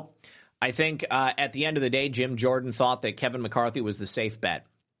 Well, I think at the end of the day, Jim Jordan thought that Kevin McCarthy was the safe bet.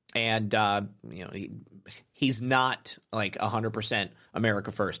 And, he's not like 100%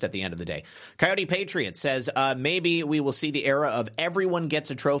 America first at the end of the day. Coyote Patriot says, maybe we will see the era of everyone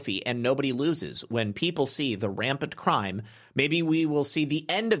gets a trophy and nobody loses. When people see the rampant crime, maybe we will see the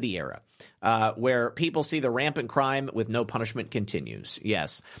end of the era where people see the rampant crime with no punishment continues.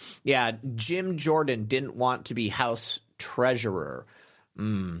 Yes. Yeah, Jim Jordan didn't want to be House Treasurer.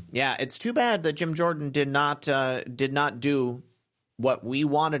 Yeah, it's too bad that Jim Jordan did not do what we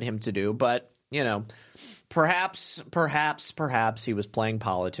wanted him to do, but perhaps he was playing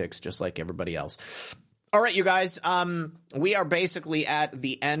politics just like everybody else. All right, you guys, we are basically at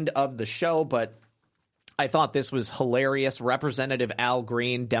the end of the show, but I thought this was hilarious. Representative Al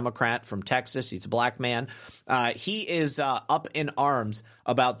Green, Democrat from Texas. He's a black man. He is up in arms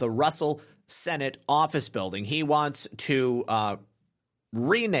about the Russell Senate office building. He wants to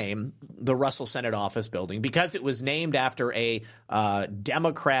rename the Russell Senate office building because it was named after a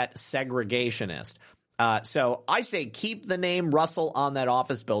Democrat segregationist. So I say keep the name Russell on that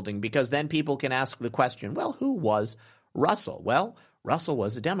office building because then people can ask the question, well, who was Russell? Well, Russell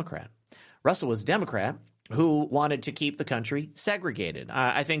was a Democrat. Russell was a Democrat who wanted to keep the country segregated.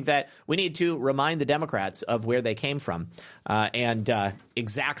 I think that we need to remind the Democrats of where they came from and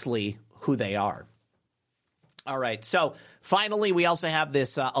exactly who they are. All right. So finally, we also have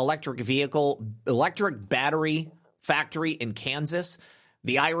this electric battery factory in Kansas.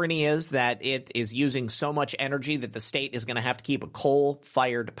 The irony is that it is using so much energy that the state is going to have to keep a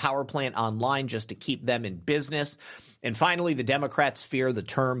coal-fired power plant online just to keep them in business. And finally, the Democrats fear the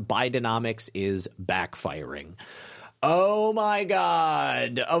term Bidenomics is backfiring. Oh, my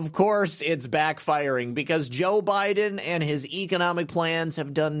God. Of course it's backfiring because Joe Biden and his economic plans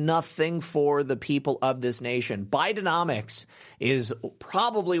have done nothing for the people of this nation. Bidenomics is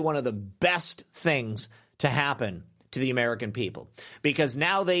probably one of the best things to happen to the American people because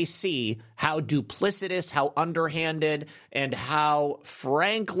now they see how duplicitous, how underhanded, and how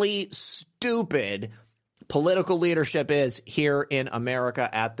frankly stupid political leadership is here in America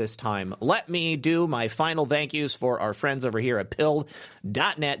at this time. Let me do my final thank yous for our friends over here at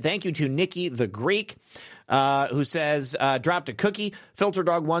pilled.net. Thank you to Nikki the Greek, who says, dropped a cookie. Filter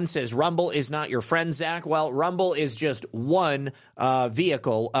Dog 1 says, Rumble is not your friend, Zach. Well, Rumble is just one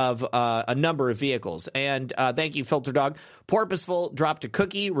vehicle of a number of vehicles. And thank you, Filter Dog. Porpoiseful dropped a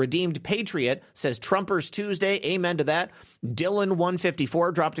cookie. Redeemed Patriot says, Trumpers Tuesday. Amen to that. Dylan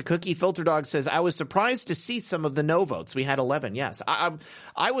 154 dropped a cookie. Filter Dog says, I was surprised to see some of the no votes. We had 11. Yes,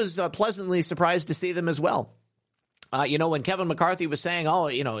 I was pleasantly surprised to see them as well. When Kevin McCarthy was saying,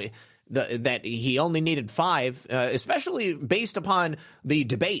 that he only needed 5, especially based upon the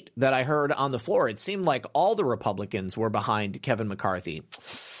debate that I heard on the floor. It seemed like all the Republicans were behind Kevin McCarthy.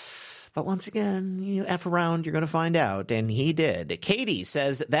 But once again, you F around, you're going to find out. And he did. Katie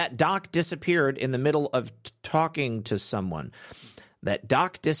says that doc disappeared in the middle of talking to someone. That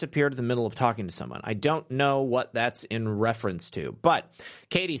doc disappeared in the middle of talking to someone. I don't know what that's in reference to. But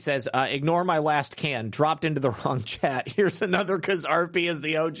Katie says, ignore my last can. Dropped into the wrong chat. Here's another because RP is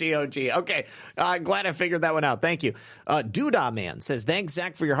the OG. Okay. Glad I figured that one out. Thank you. Doodah Man says, thanks,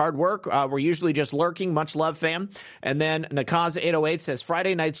 Zach, for your hard work. We're usually just lurking. Much love, fam. And then Nakaza808 says,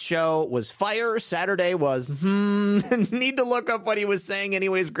 Friday night's show was fire. Saturday was, need to look up what he was saying.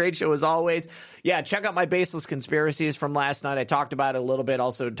 Anyways, great show as always. Yeah, check out my baseless conspiracies from last night. I talked about it a little bit.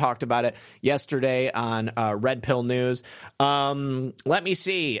 Also talked about it yesterday on Red Pill News. Let me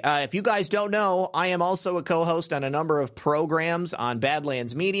see. If you guys don't know, I am also a co-host on a number of programs on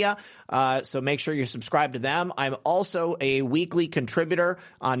Badlands Media. So make sure you subscribe to them. I'm also a weekly contributor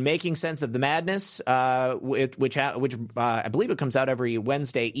on Making Sense of the Madness, which I believe it comes out every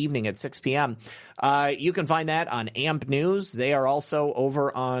Wednesday evening at 6 p.m. You can find that on AMP News. They are also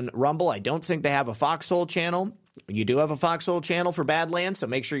over on Rumble. I don't think they have a Foxhole channel. You do have a Foxhole channel for Badlands, so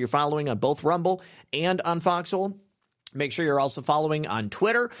make sure you're following on both Rumble and on Foxhole. Make sure you're also following on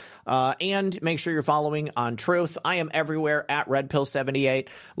Twitter, and make sure you're following on Truth. I am everywhere at RedPill78.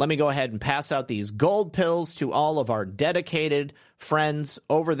 Let me go ahead and pass out these gold pills to all of our dedicated friends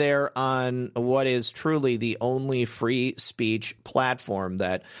over there on what is truly the only free speech platform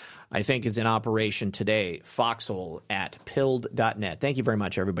that I think is in operation today, Foxhole at pilled.net. Thank you very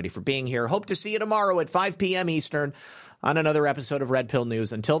much, everybody, for being here. Hope to see you tomorrow at 5 p.m. Eastern on another episode of Red Pill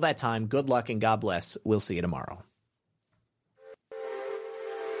News. Until that time, good luck and God bless. We'll see you tomorrow.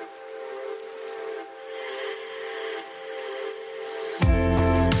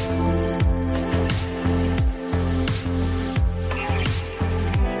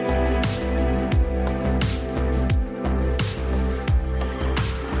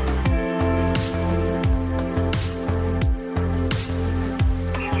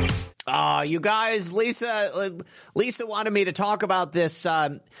 You guys, Lisa wanted me to talk about this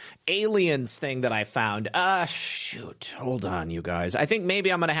aliens thing that I found. Shoot, hold on, you guys. I think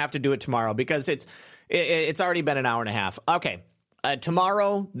maybe I'm going to have to do it tomorrow because it's already been an hour and a half. Okay.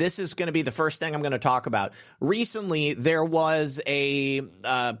 Tomorrow, this is going to be the first thing I'm going to talk about. Recently, there was a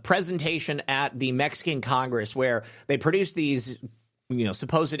presentation at the Mexican Congress where they produced these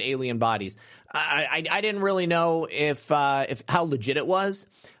supposed alien bodies. I didn't really know if how legit it was.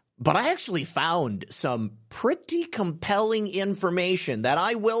 But I actually found some pretty compelling information that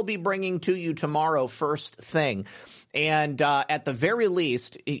I will be bringing to you tomorrow first thing. And at the very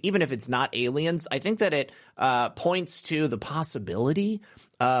least, even if it's not aliens, I think that it points to the possibility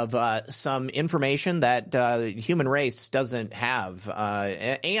of some information that the human race doesn't have,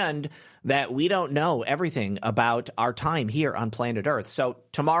 and that we don't know everything about our time here on planet Earth. So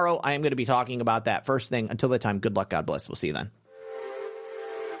tomorrow I am going to be talking about that first thing. Until that time, good luck, God bless. We'll see you then.